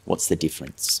doesn't. What's the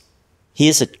difference?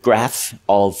 Here's a graph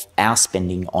of our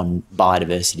spending on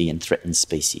biodiversity and threatened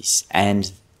species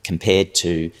and compared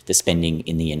to the spending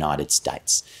in the United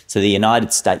States. So the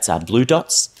United States are blue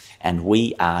dots and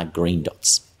we are green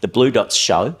dots. The blue dots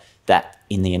show that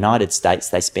in the United States,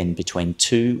 they spend between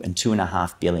 $2 and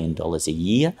 $2.5 billion a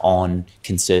year on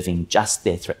conserving just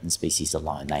their threatened species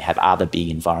alone. They have other big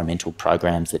environmental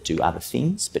programs that do other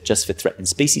things, but just for threatened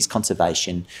species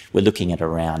conservation, we're looking at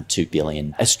around 2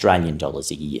 billion Australian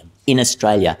dollars a year. In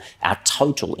Australia, our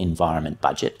total environment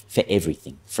budget for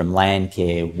everything, from land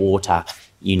care, water,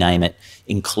 you name it,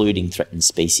 including threatened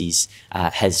species,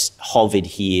 has hovered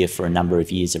here for a number of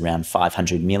years around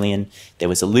 500 million. There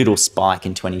was a little spike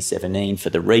in 2017 for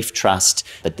the Reef Trust,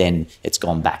 but then it's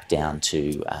gone back down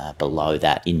to below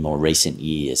that in more recent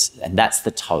years. And that's the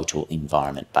total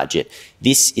environment budget.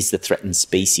 This is the threatened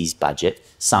species budget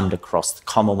summed across the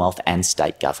Commonwealth and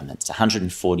state governments,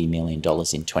 $140 million in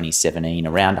 2017,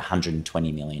 around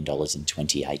 $120 million in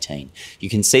 2018. You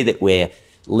can see that we're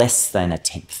less than a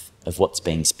tenth of what's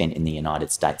being spent in the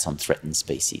United States on threatened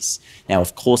species. Now,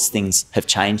 of course, things have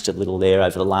changed a little there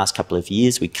over the last couple of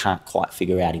years. We can't quite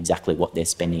figure out exactly what they're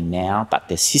spending now, but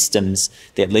their systems,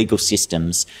 their legal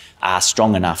systems, are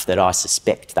strong enough that I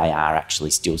suspect they are actually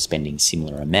still spending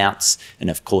similar amounts. And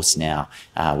of course, now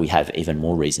we have even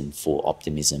more reason for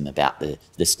optimism about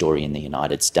the story in the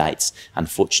United States.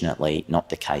 Unfortunately,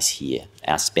 not the case here.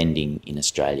 Our spending in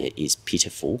Australia is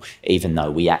pitiful, even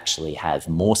though we actually have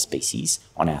more species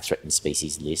on our threatened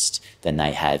species list than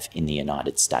they have in the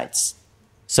United States.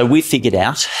 So we figured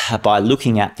out by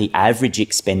looking at the average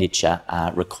expenditure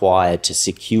required to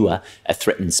secure a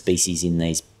threatened species in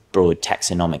these broad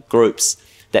taxonomic groups,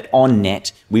 that on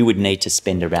net, we would need to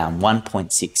spend around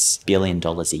 $1.6 billion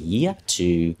a year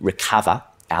to recover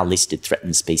our listed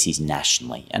threatened species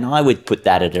nationally. And I would put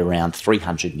that at around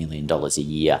 $300 million a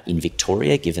year in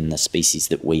Victoria, given the species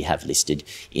that we have listed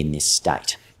in this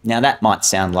state. Now, that might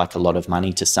sound like a lot of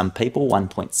money to some people,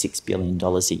 $1.6 billion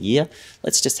a year.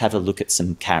 Let's just have a look at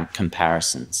some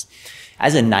comparisons.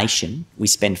 As a nation, we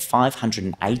spend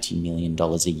 $580 million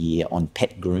a year on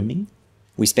pet grooming.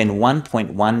 We spend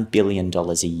 $1.1 billion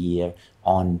a year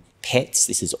on pets.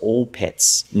 This is all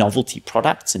pets, novelty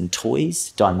products and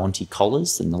toys, Diamante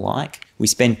collars and the like. We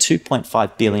spend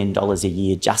 $2.5 billion a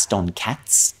year just on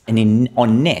cats. And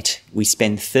on net, we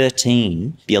spend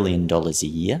 $13 billion a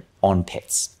year on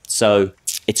pets. So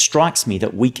it strikes me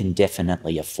that we can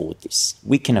definitely afford this.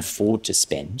 We can afford to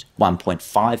spend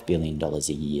 $1.5 billion a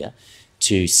year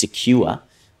to secure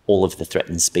all of the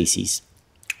threatened species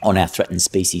on our threatened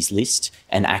species list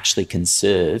and actually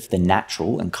conserve the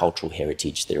natural and cultural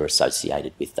heritage that are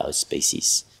associated with those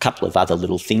species. A couple of other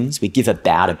little things. We give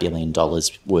about $1 billion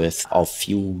worth of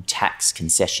fuel tax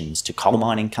concessions to coal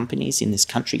mining companies in this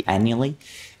country annually.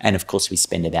 And of course, we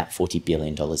spend about $40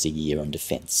 billion a year on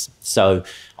defence. So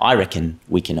I reckon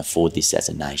we can afford this as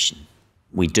a nation.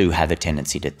 We do have a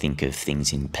tendency to think of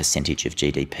things in percentage of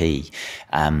GDP,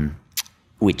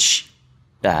 which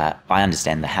I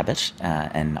understand the habit,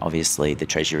 and obviously the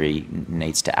Treasury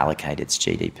needs to allocate its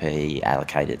GDP,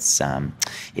 allocate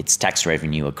its tax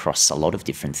revenue across a lot of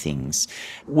different things.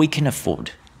 We can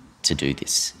afford to do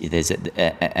this.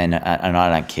 And I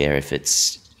don't care if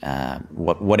it's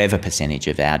whatever percentage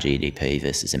of our GDP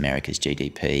versus America's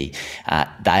GDP.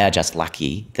 They are just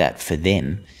lucky that for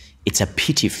them, it's a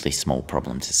pitifully small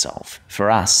problem to solve. For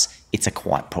us, it's a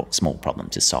quite small problem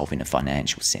to solve in a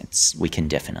financial sense. We can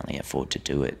definitely afford to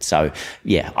do it. So,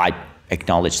 yeah, I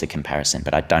acknowledge the comparison,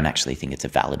 but I don't actually think it's a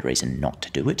valid reason not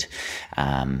to do it.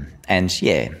 And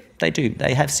yeah, they do.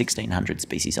 They have 1,600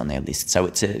 species on their list, so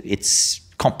it's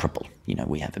comparable. You know,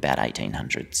 we have about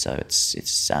 1,800, so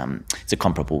it's a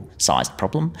comparable sized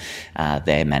problem.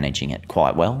 They're managing it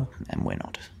quite well, and we're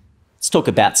not. Let's talk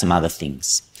about some other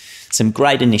things. Some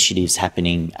great initiatives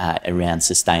happening around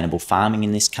sustainable farming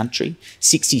in this country.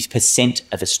 60%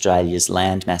 of Australia's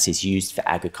land mass is used for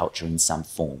agriculture in some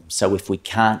form. So if we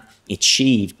can't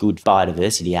achieve good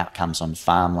biodiversity outcomes on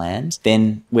farmland,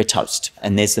 then we're toast.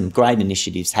 And there's some great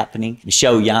initiatives happening.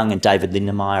 Michelle Young and David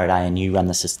Lindemeyer at ANU run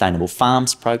the Sustainable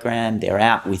Farms program. They're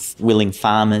out with willing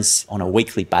farmers on a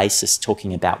weekly basis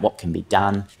talking about what can be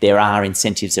done. There are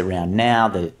incentives around now.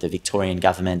 The Victorian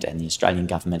government and the Australian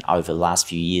government over the last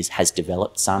few years has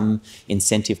developed some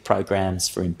incentive programs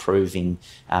for improving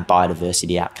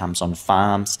biodiversity outcomes on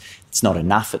farms. It's not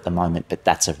enough at the moment, but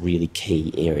that's a really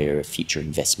key area of future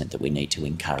investment that we need to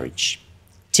encourage.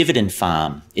 Tiverton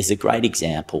Farm is a great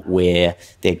example where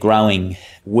they're growing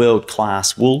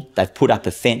world-class wool. They've put up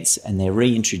a fence and they're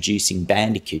reintroducing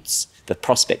bandicoots. The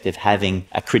prospect of having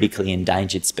a critically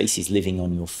endangered species living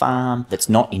on your farm that's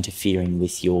not interfering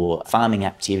with your farming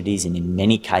activities, and in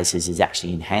many cases is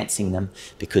actually enhancing them,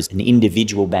 because an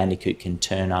individual bandicoot can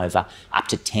turn over up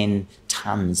to 10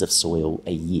 tonnes of soil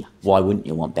a year. Why wouldn't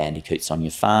you want bandicoots on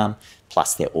your farm?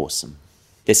 Plus, they're awesome.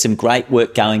 There's some great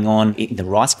work going on in the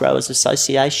Rice Growers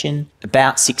Association.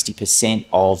 About 60%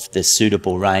 of the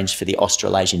suitable range for the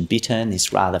Australasian bittern,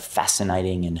 this rather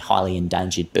fascinating and highly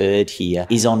endangered bird here,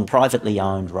 is on privately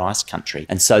owned rice country.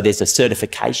 And so there's a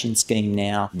certification scheme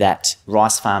now that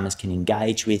rice farmers can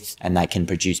engage with, and they can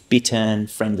produce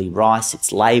bittern-friendly rice.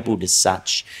 It's labelled as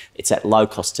such. It's at low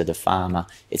cost to the farmer.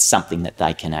 It's something that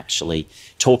they can actually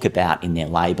talk about in their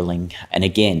labelling. And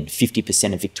again,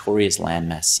 50% of Victoria's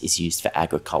landmass is used for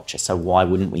agriculture. So why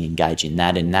wouldn't we engage in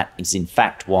that? And that is in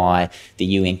fact why the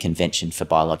UN Convention for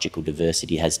Biological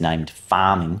Diversity has named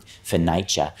farming for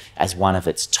nature as one of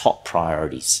its top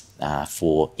priorities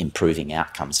for improving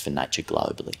outcomes for nature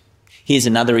globally. Here's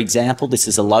another example. This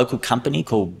is a local company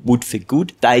called Wood for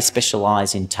Good. They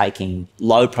specialise in taking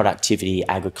low productivity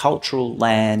agricultural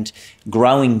land,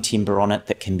 growing timber on it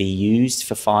that can be used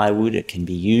for firewood, it can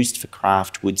be used for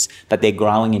craft woods, but they're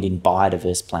growing it in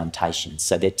biodiverse plantations.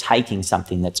 So they're taking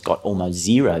something that's got almost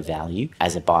zero value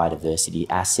as a biodiversity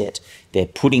asset. They're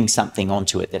putting something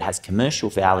onto it that has commercial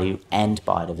value and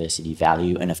biodiversity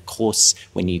value. And of course,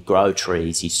 when you grow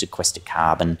trees, you sequester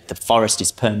carbon. The forest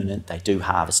is permanent. They do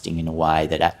harvesting in a way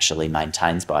that actually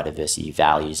maintains biodiversity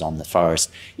values on the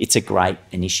forest. It's a great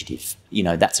initiative. You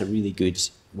know, that's a really good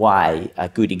way, a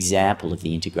good example of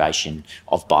the integration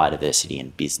of biodiversity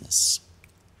and business.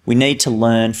 We need to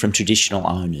learn from traditional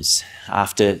owners.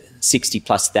 After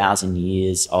 60,000+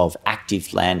 years of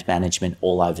active land management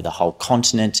all over the whole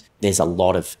continent, there's a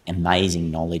lot of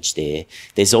amazing knowledge there.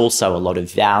 There's also a lot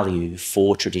of value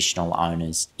for traditional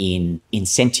owners in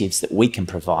incentives that we can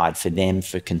provide for them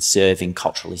for conserving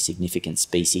culturally significant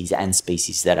species and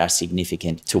species that are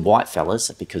significant to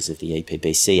whitefellas because of the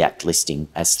EPBC Act listing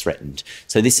as threatened.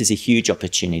 So this is a huge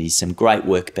opportunity. Some great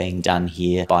work being done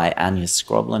here by Anya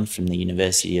Scroblin from the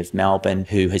University of Melbourne,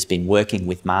 who has been working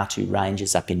with Martu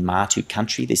rangers up in Martu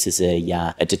country. This is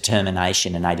a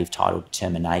determination, a native title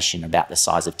determination about the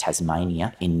size of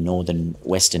Tasmania in northern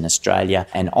Western Australia.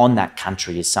 And on that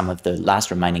country is some of the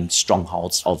last remaining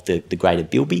strongholds of the greater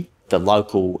bilby. The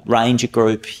local ranger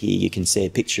group, here you can see a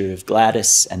picture of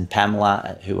Gladys and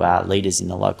Pamela, who are leaders in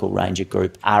the local ranger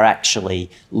group, are actually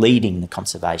leading the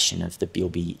conservation of the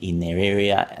bilby in their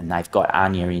area, and they've got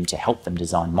Anya in to help them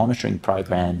design monitoring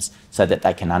programs so that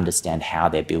they can understand how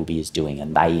their bilby is doing,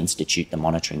 and they institute the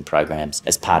monitoring programs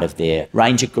as part of their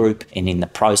ranger group. And in the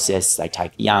process, they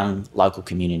take young local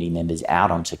community members out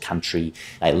onto country.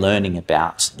 They're learning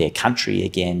about their country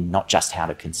again, not just how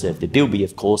to conserve the bilby,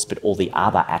 of course, but all the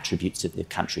other attributes of the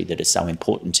country that are so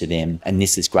important to them. And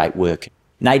this is great work.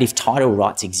 Native title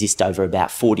rights exist over about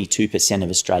 42% of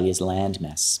Australia's land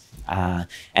mass.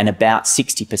 And about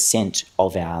 60%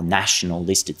 of our national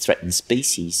listed threatened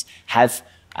species have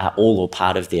all or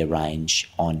part of their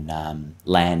range on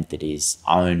land that is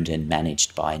owned and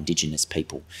managed by Indigenous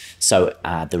people. So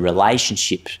the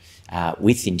relationship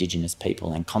with Indigenous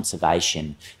people and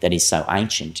conservation that is so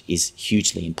ancient is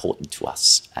hugely important to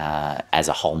us as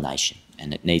a whole nation.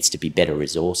 And it needs to be better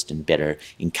resourced and better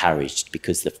encouraged,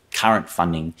 because the current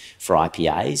funding for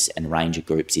IPAs and ranger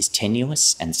groups is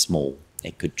tenuous and small.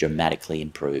 It could dramatically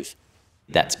improve.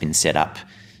 That's been set up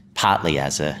partly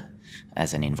as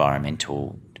an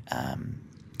environmental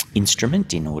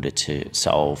instrument in order to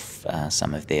solve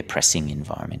some of their pressing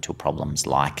environmental problems,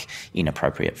 like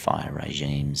inappropriate fire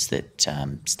regimes that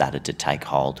started to take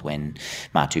hold when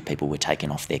Mātu people were taken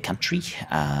off their country.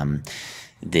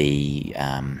 The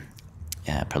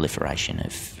proliferation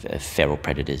of feral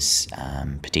predators,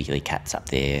 particularly cats up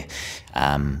there.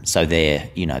 So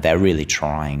they're really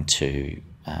trying to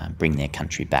bring their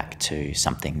country back to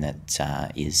something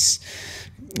that is,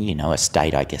 a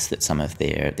state, I guess, that some of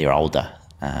their older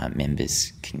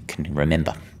members can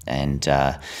remember. And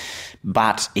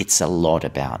but it's a lot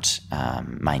about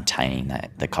maintaining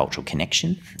the cultural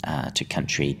connection to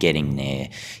country, getting their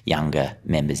younger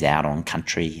members out on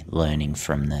country, learning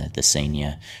from the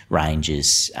senior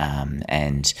rangers,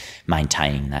 and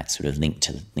maintaining that sort of link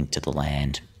to the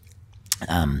land.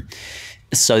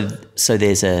 So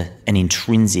there's an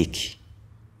intrinsic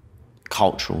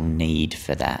cultural need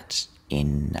for that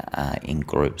in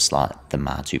groups like the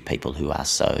Mātu people, who are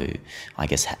so, I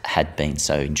guess, had been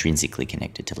so intrinsically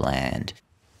connected to the land.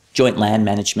 Joint land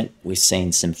management, we've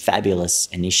seen some fabulous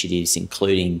initiatives,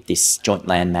 including this joint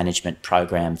land management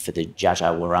program for the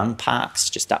Jaja Warung parks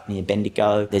just up near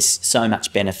Bendigo. There's so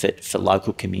much benefit for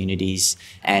local communities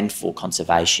and for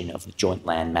conservation of the joint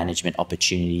land management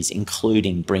opportunities,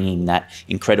 including bringing that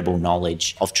incredible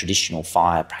knowledge of traditional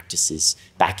fire practices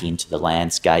back into the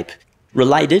landscape.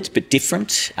 Related but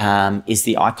different is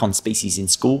the Icon Species in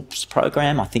Schools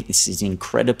program. I think this is an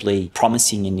incredibly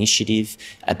promising initiative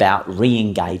about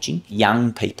re-engaging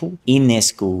young people in their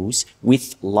schools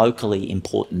with locally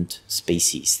important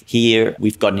species. Here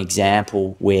we've got an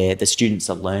example where the students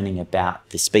are learning about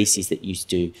the species that used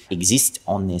to exist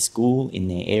on their school, in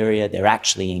their area. They're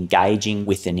actually engaging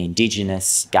with an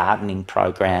Indigenous gardening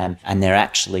program, and they're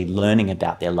actually learning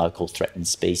about their local threatened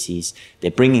species. They're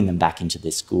bringing them back into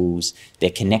their schools.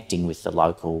 They're connecting with the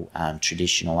local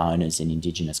traditional owners and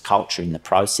Indigenous culture in the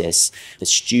process. The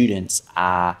students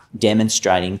are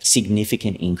demonstrating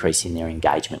significant increase in their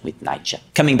engagement with nature.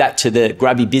 Coming back to the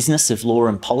grubby business of law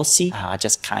and policy, I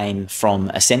just came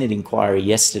from a Senate inquiry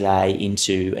yesterday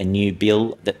into a new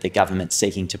bill that the government's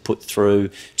seeking to put through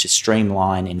to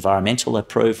streamline environmental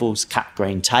approvals, cut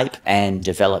green tape, and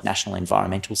develop national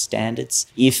environmental standards.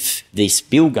 If this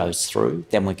bill goes through,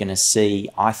 then we're going to see,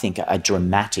 I think, a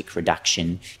dramatic reduction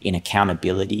in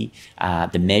accountability,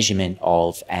 the measurement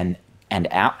of and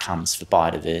outcomes for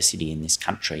biodiversity in this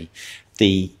country.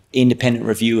 The independent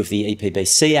review of the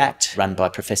EPBC Act, run by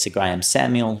Professor Graham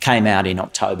Samuel, came out in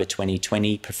October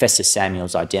 2020. Professor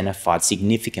Samuel's identified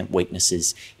significant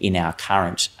weaknesses in our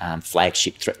current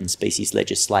flagship threatened species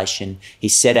legislation. He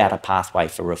set out a pathway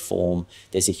for reform.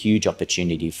 There's a huge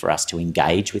opportunity for us to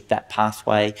engage with that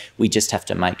pathway. We just have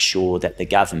to make sure that the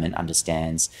government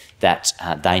understands that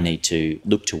they need to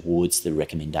look towards the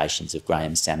recommendations of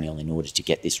Graham Samuel in order to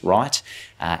get this right.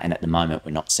 And at the moment,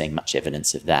 we're not seeing much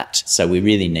evidence of that. So we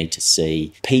really need to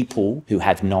see people who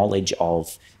have knowledge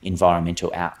of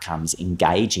environmental outcomes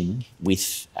engaging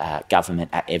with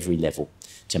government at every level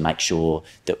to make sure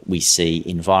that we see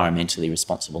environmentally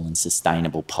responsible and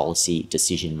sustainable policy,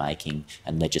 decision-making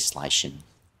and legislation.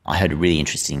 I heard a really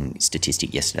interesting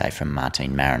statistic yesterday from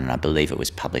Martine Marin, and I believe it was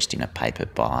published in a paper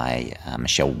by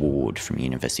Michelle Ward from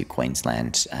University of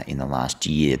Queensland in the last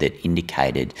year, that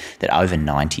indicated that over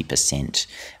 90%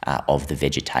 of the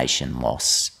vegetation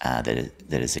loss that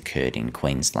has occurred in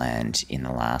Queensland in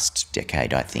the last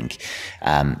decade, I think,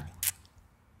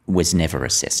 was never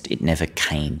assessed. It never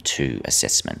came to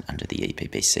assessment under the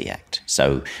EPBC Act.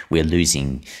 So we're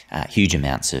losing huge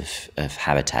amounts of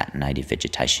habitat and native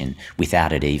vegetation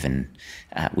without it even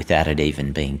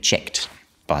being checked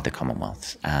by the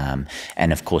Commonwealth.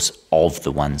 And of course, of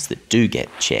the ones that do get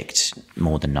checked,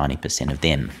 more than 90% of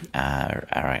them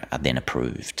are then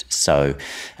approved. So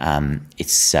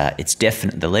it's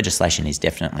definite. The legislation is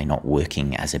definitely not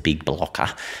working as a big blocker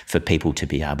for people to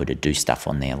be able to do stuff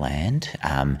on their land.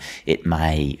 It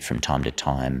may, from time to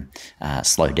time,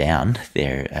 slow down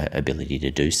their ability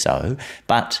to do so,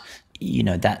 but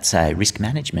that's a risk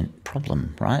management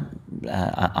problem, right?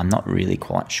 I'm not really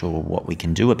quite sure what we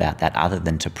can do about that, other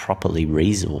than to properly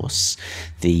resource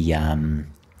the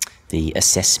the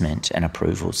assessment and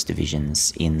approvals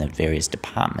divisions in the various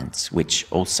departments, which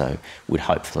also would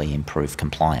hopefully improve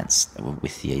compliance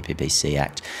with the EPBC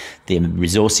Act. The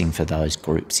resourcing for those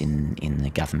groups in the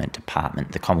government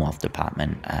department, the Commonwealth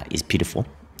Department, is pitiful.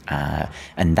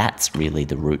 And that's really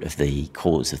the root of the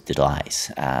cause of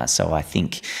delays. So I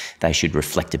think they should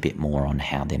reflect a bit more on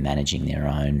how they're managing their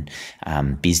own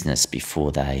business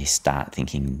before they start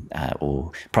thinking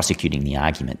or prosecuting the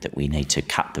argument that we need to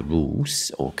cut the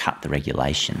rules or cut the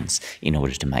regulations in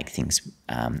order to make things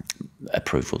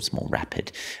approvals more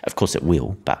rapid. Of course it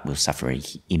will, but we'll suffer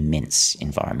immense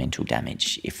environmental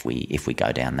damage if we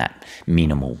go down that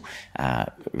minimal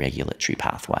regulatory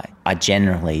pathway. I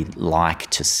generally like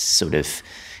to sort of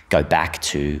go back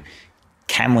to,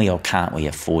 can we or can't we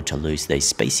afford to lose these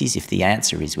species? If the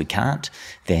answer is we can't,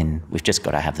 then we've just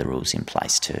got to have the rules in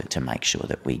place to make sure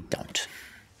that we don't.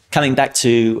 Coming back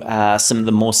to some of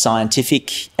the more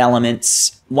scientific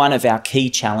elements, one of our key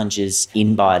challenges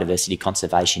in biodiversity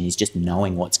conservation is just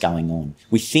knowing what's going on.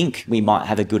 We think we might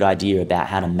have a good idea about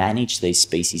how to manage these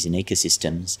species and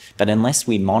ecosystems, but unless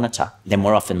we monitor, then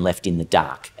we're often left in the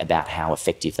dark about how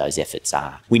effective those efforts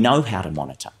are. We know how to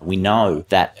monitor. We know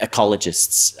that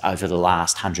ecologists over the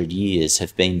last 100 years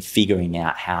have been figuring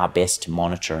out how best to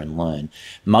monitor and learn.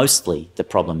 Mostly the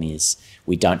problem is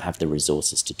we don't have the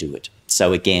resources to do it.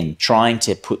 So again, trying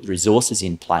to put resources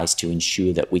in place to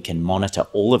ensure that we can monitor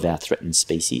all of our threatened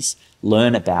species,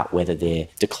 learn about whether they're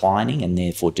declining and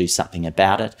therefore do something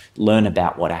about it, learn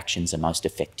about what actions are most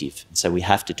effective. So we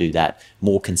have to do that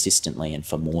more consistently and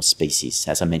for more species.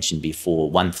 As I mentioned before,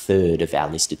 1/3 of our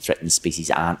listed threatened species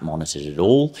aren't monitored at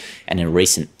all. And in a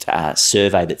recent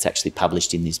survey that's actually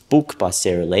published in this book by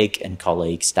Sarah Legg and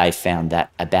colleagues, they found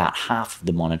that about half of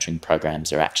the monitoring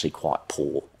programs are actually quite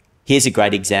poor. Here's a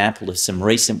great example of some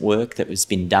recent work that was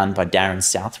been done by Darren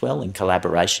Southwell in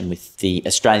collaboration with the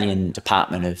Australian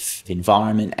Department of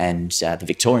Environment and the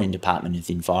Victorian Department of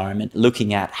Environment,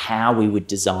 looking at how we would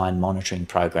design monitoring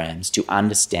programs to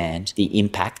understand the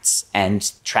impacts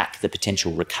and track the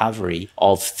potential recovery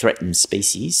of threatened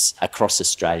species across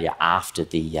Australia after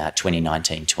the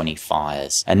 2019-20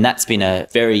 fires. And that's been a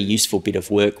very useful bit of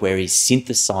work where he's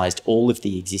synthesised all of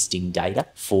the existing data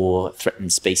for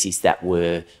threatened species that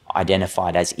were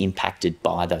identified as impacted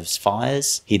by those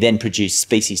fires. He then produced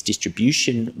species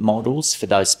distribution models for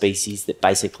those species that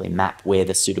basically map where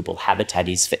the suitable habitat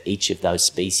is for each of those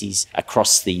species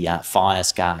across the fire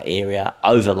scar area,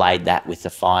 overlaid that with the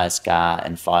fire scar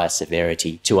and fire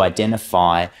severity to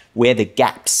identify where the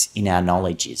gaps in our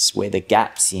knowledge is, where the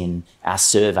gaps in our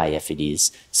survey effort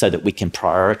is, so that we can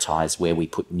prioritise where we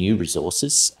put new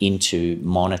resources into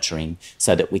monitoring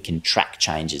so that we can track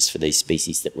changes for these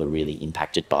species that were really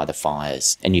impacted by the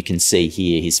fires. And you can see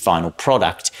here his final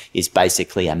product is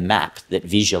basically a map that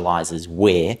visualises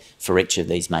where, for each of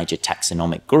these major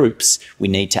taxonomic groups, we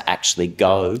need to actually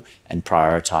go and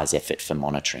prioritise effort for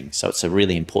monitoring. So it's a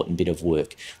really important bit of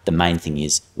work. The main thing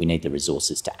is we need the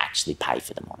resources to actually pay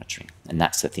for the monitoring. And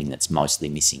that's the thing that's mostly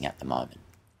missing at the moment.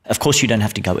 Of course, you don't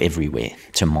have to go everywhere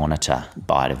to monitor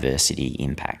biodiversity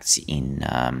impacts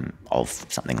of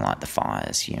something like the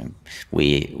fires. You know,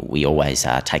 we always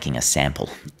are taking a sample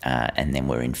and then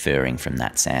we're inferring from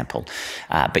that sample.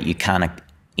 But you can't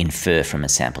infer from a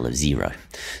sample of 0.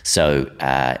 So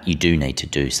you do need to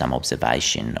do some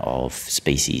observation of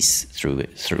species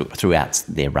throughout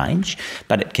their range,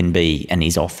 but it can be and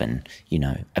is often, you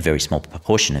know, a very small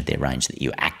proportion of their range that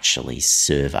you actually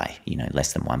survey, you know,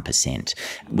 less than 1%.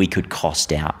 We could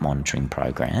cost out monitoring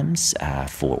programs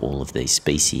for all of these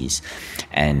species,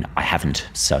 and I haven't,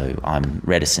 so I'm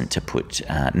reticent to put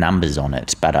numbers on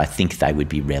it, but I think they would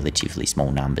be relatively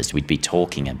small numbers. We'd be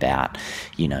talking about,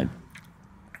 you know,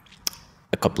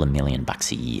 a couple of $1 million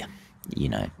a year, you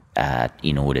know,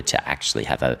 in order to actually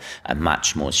have a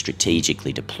much more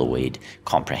strategically deployed,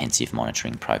 comprehensive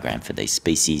monitoring program for these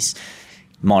species.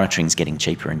 Monitoring's getting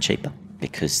cheaper and cheaper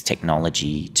because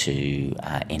technology to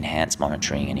enhance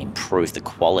monitoring and improve the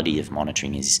quality of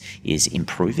monitoring is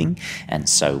improving, and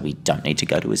so we don't need to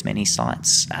go to as many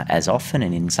sites as often,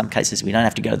 and in some cases we don't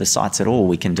have to go to the sites at all.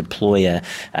 We can deploy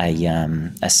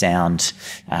a sound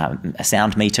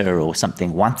meter or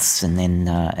something once, and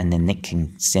then Nick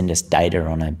can send us data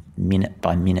on a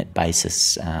minute-by-minute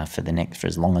basis for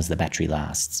as long as the battery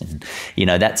lasts. And you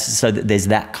know, there's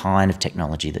that kind of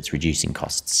technology that's reducing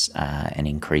costs and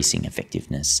increasing effectiveness.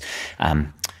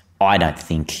 I don't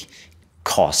think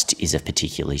cost is a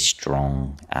particularly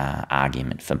strong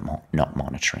argument for not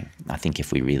monitoring. I think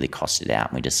if we really cost it out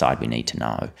and we decide we need to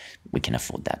know, we can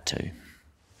afford that too.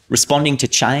 Responding to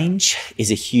change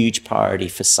is a huge priority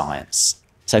for science.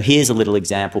 So here's a little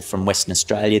example from Western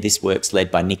Australia. This work's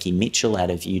led by Nikki Mitchell out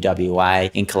of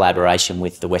UWA in collaboration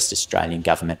with the West Australian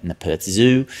Government and the Perth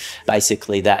Zoo.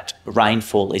 Basically, that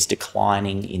rainfall is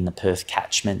declining in the Perth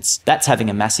catchments. That's having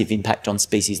a massive impact on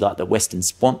species like the western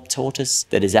swamp tortoise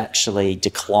that has actually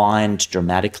declined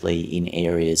dramatically in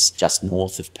areas just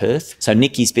north of Perth. So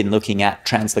Nikki's been looking at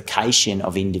translocation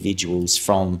of individuals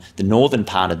from the northern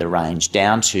part of the range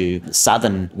down to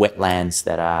southern wetlands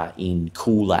that are in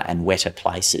cooler and wetter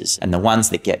places. And the ones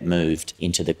that get moved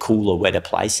into the cooler, wetter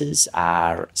places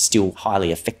are still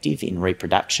highly effective in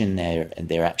reproduction.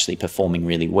 They're actually performing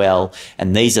really well.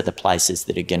 And these are the places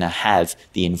that are going to have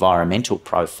the environmental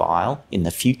profile in the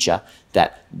future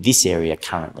that this area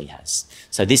currently has.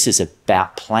 So this is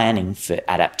about planning for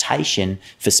adaptation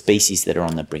for species that are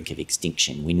on the brink of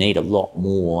extinction. We need a lot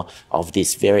more of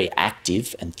this very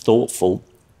active and thoughtful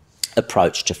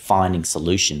approach to finding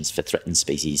solutions for threatened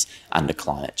species under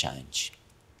climate change.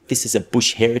 This is a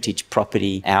bush heritage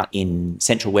property out in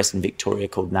central western Victoria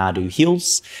called Nadu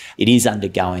Hills. It is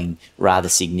undergoing rather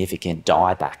significant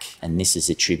dieback, and this is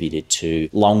attributed to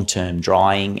long-term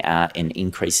drying and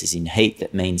increases in heat.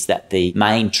 That means that the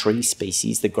main tree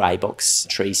species, the grey box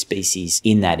tree species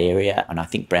in that area, and I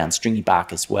think brown stringy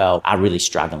bark as well, are really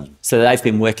struggling. So they've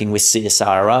been working with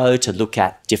CSIRO to look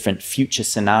at different future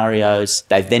scenarios.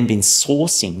 They've then been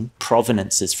sourcing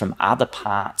provenances from other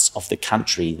parts of the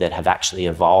country that have actually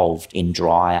evolved in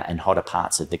drier and hotter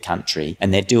parts of the country.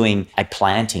 And they're doing a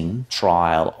planting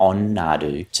trial on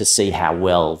Nadu to see how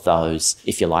well those,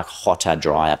 if you like, hotter,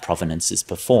 drier provenances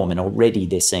perform. And already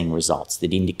they're seeing results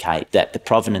that indicate that the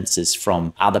provenances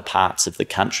from other parts of the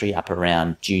country up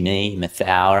around Junee,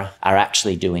 Mathaura, are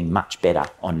actually doing much better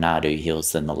on Nadu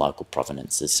Hills than the local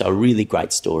provenances. So a really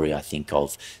great story, I think,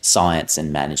 of science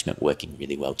and management working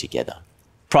really well together.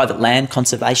 Private land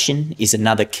conservation is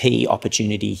another key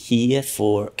opportunity here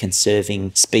for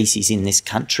conserving species in this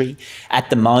country. At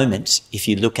the moment, if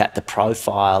you look at the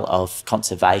profile of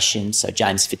conservation, so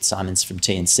James Fitzsimons from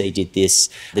TNC did this,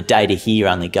 the data here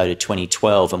only go to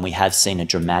 2012, and we have seen a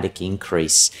dramatic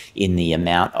increase in the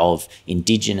amount of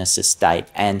Indigenous estate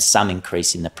and some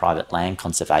increase in the private land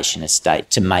conservation estate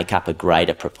to make up a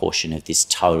greater proportion of this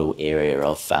total area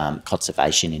of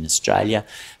conservation in Australia.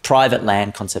 Private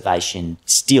land conservation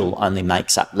still only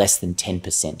makes up less than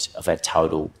 10% of our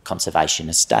total conservation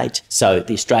estate. So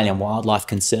the Australian Wildlife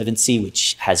Conservancy,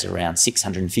 which has around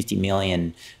 650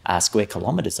 million square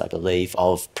kilometres, I believe,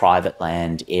 of private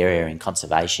land area in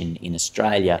conservation in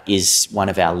Australia, is one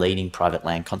of our leading private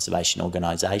land conservation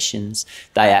organisations.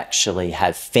 They actually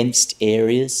have fenced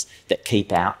areas that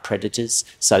keep out predators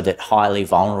so that highly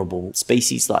vulnerable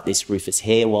species like this Rufous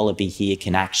hare wallaby here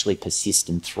can actually persist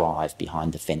and thrive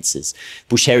behind the fences.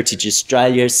 Bush Heritage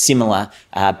Australia is similar,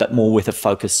 but more with a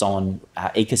focus on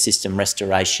ecosystem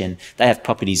restoration. They have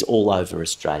properties all over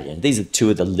Australia. These are two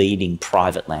of the leading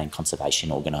private land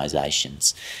conservation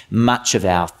organisations. Much of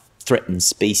our threatened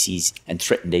species and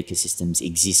threatened ecosystems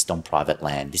exist on private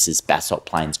land. This is Basalt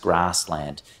Plains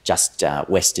grassland just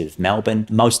west of Melbourne.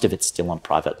 Most of it's still on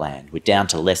private land. We're down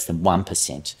to less than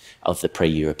 1% of the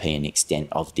pre-European extent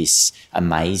of this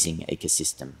amazing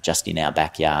ecosystem just in our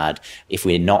backyard. If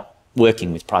we're not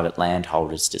working with private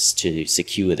landholders to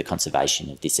secure the conservation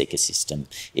of this ecosystem,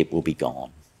 it will be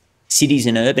gone. Cities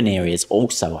and urban areas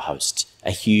also host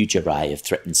a huge array of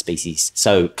threatened species.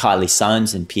 So Kylie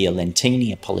Soanes and Pierre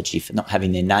Lentini, apology for not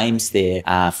having their names there,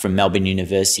 from Melbourne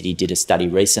University, did a study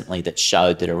recently that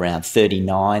showed that around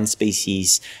 39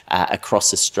 species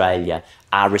across Australia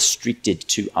are restricted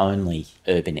to only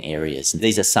urban areas. And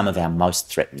these are some of our most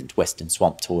threatened: western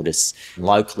swamp tortoise,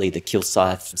 locally the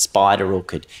Kilsyth spider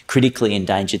orchid, critically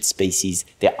endangered species.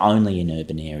 They're only in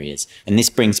urban areas. And this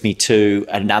brings me to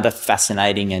another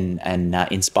fascinating and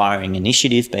inspiring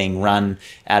initiative being run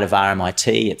out of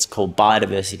RMIT. It's called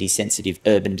Biodiversity Sensitive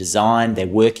Urban Design. They're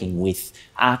working with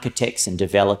architects and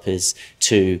developers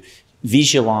to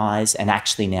visualise and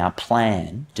actually now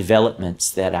plan developments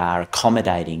that are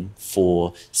accommodating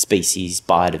for species,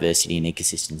 biodiversity and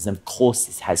ecosystems. And of course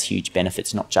this has huge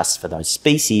benefits, not just for those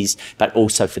species, but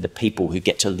also for the people who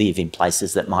get to live in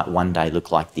places that might one day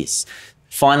look like this.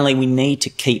 Finally, we need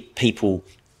to keep people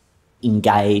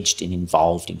engaged and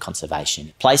involved in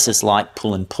conservation. Places like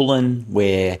Pullen,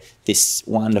 where This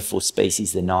wonderful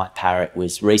species, the night parrot,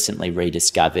 was recently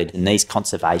rediscovered, and these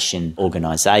conservation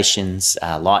organisations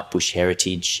like Bush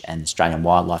Heritage and Australian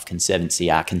Wildlife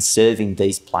Conservancy are conserving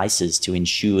these places to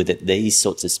ensure that these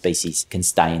sorts of species can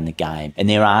stay in the game. And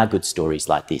there are good stories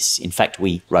like this. In fact,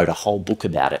 we wrote a whole book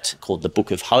about it called The Book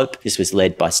of Hope. This was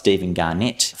led by Stephen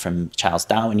Garnett from Charles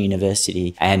Darwin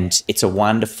University, and it's a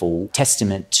wonderful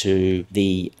testament to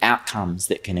the outcomes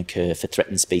that can occur for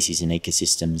threatened species and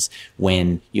ecosystems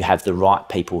when you have the right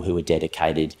people who are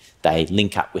dedicated, they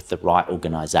link up with the right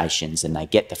organisations, and they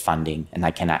get the funding, and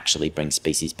they can actually bring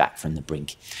species back from the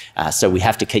brink. So we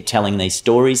have to keep telling these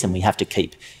stories, and we have to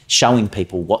keep showing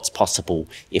people what's possible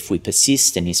if we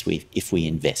persist and if we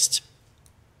invest.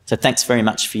 So thanks very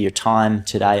much for your time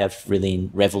today. I've really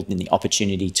revelled in the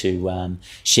opportunity to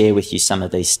share with you some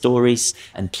of these stories,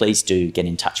 and please do get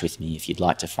in touch with me if you'd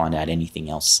like to find out anything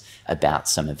else about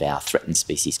some of our threatened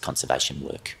species conservation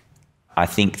work. I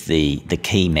think the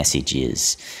key message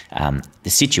is the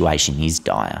situation is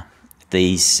dire.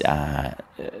 These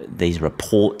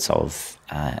reports of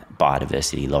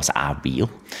biodiversity loss are real,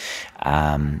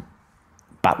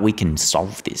 but we can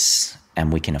solve this,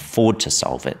 and we can afford to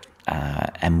solve it,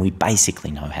 and we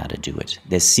basically know how to do it.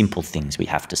 There's simple things we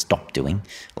have to stop doing,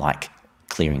 like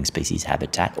clearing species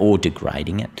habitat or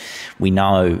degrading it. We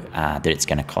know that it's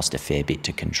going to cost a fair bit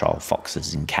to control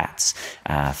foxes and cats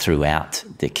throughout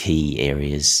the key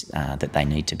areas that they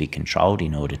need to be controlled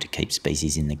in order to keep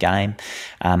species in the game,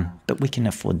 but we can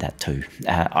afford that too.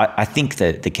 I think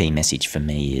the key message for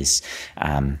me is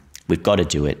we've got to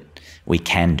do it, we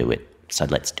can do it, so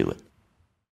let's do it.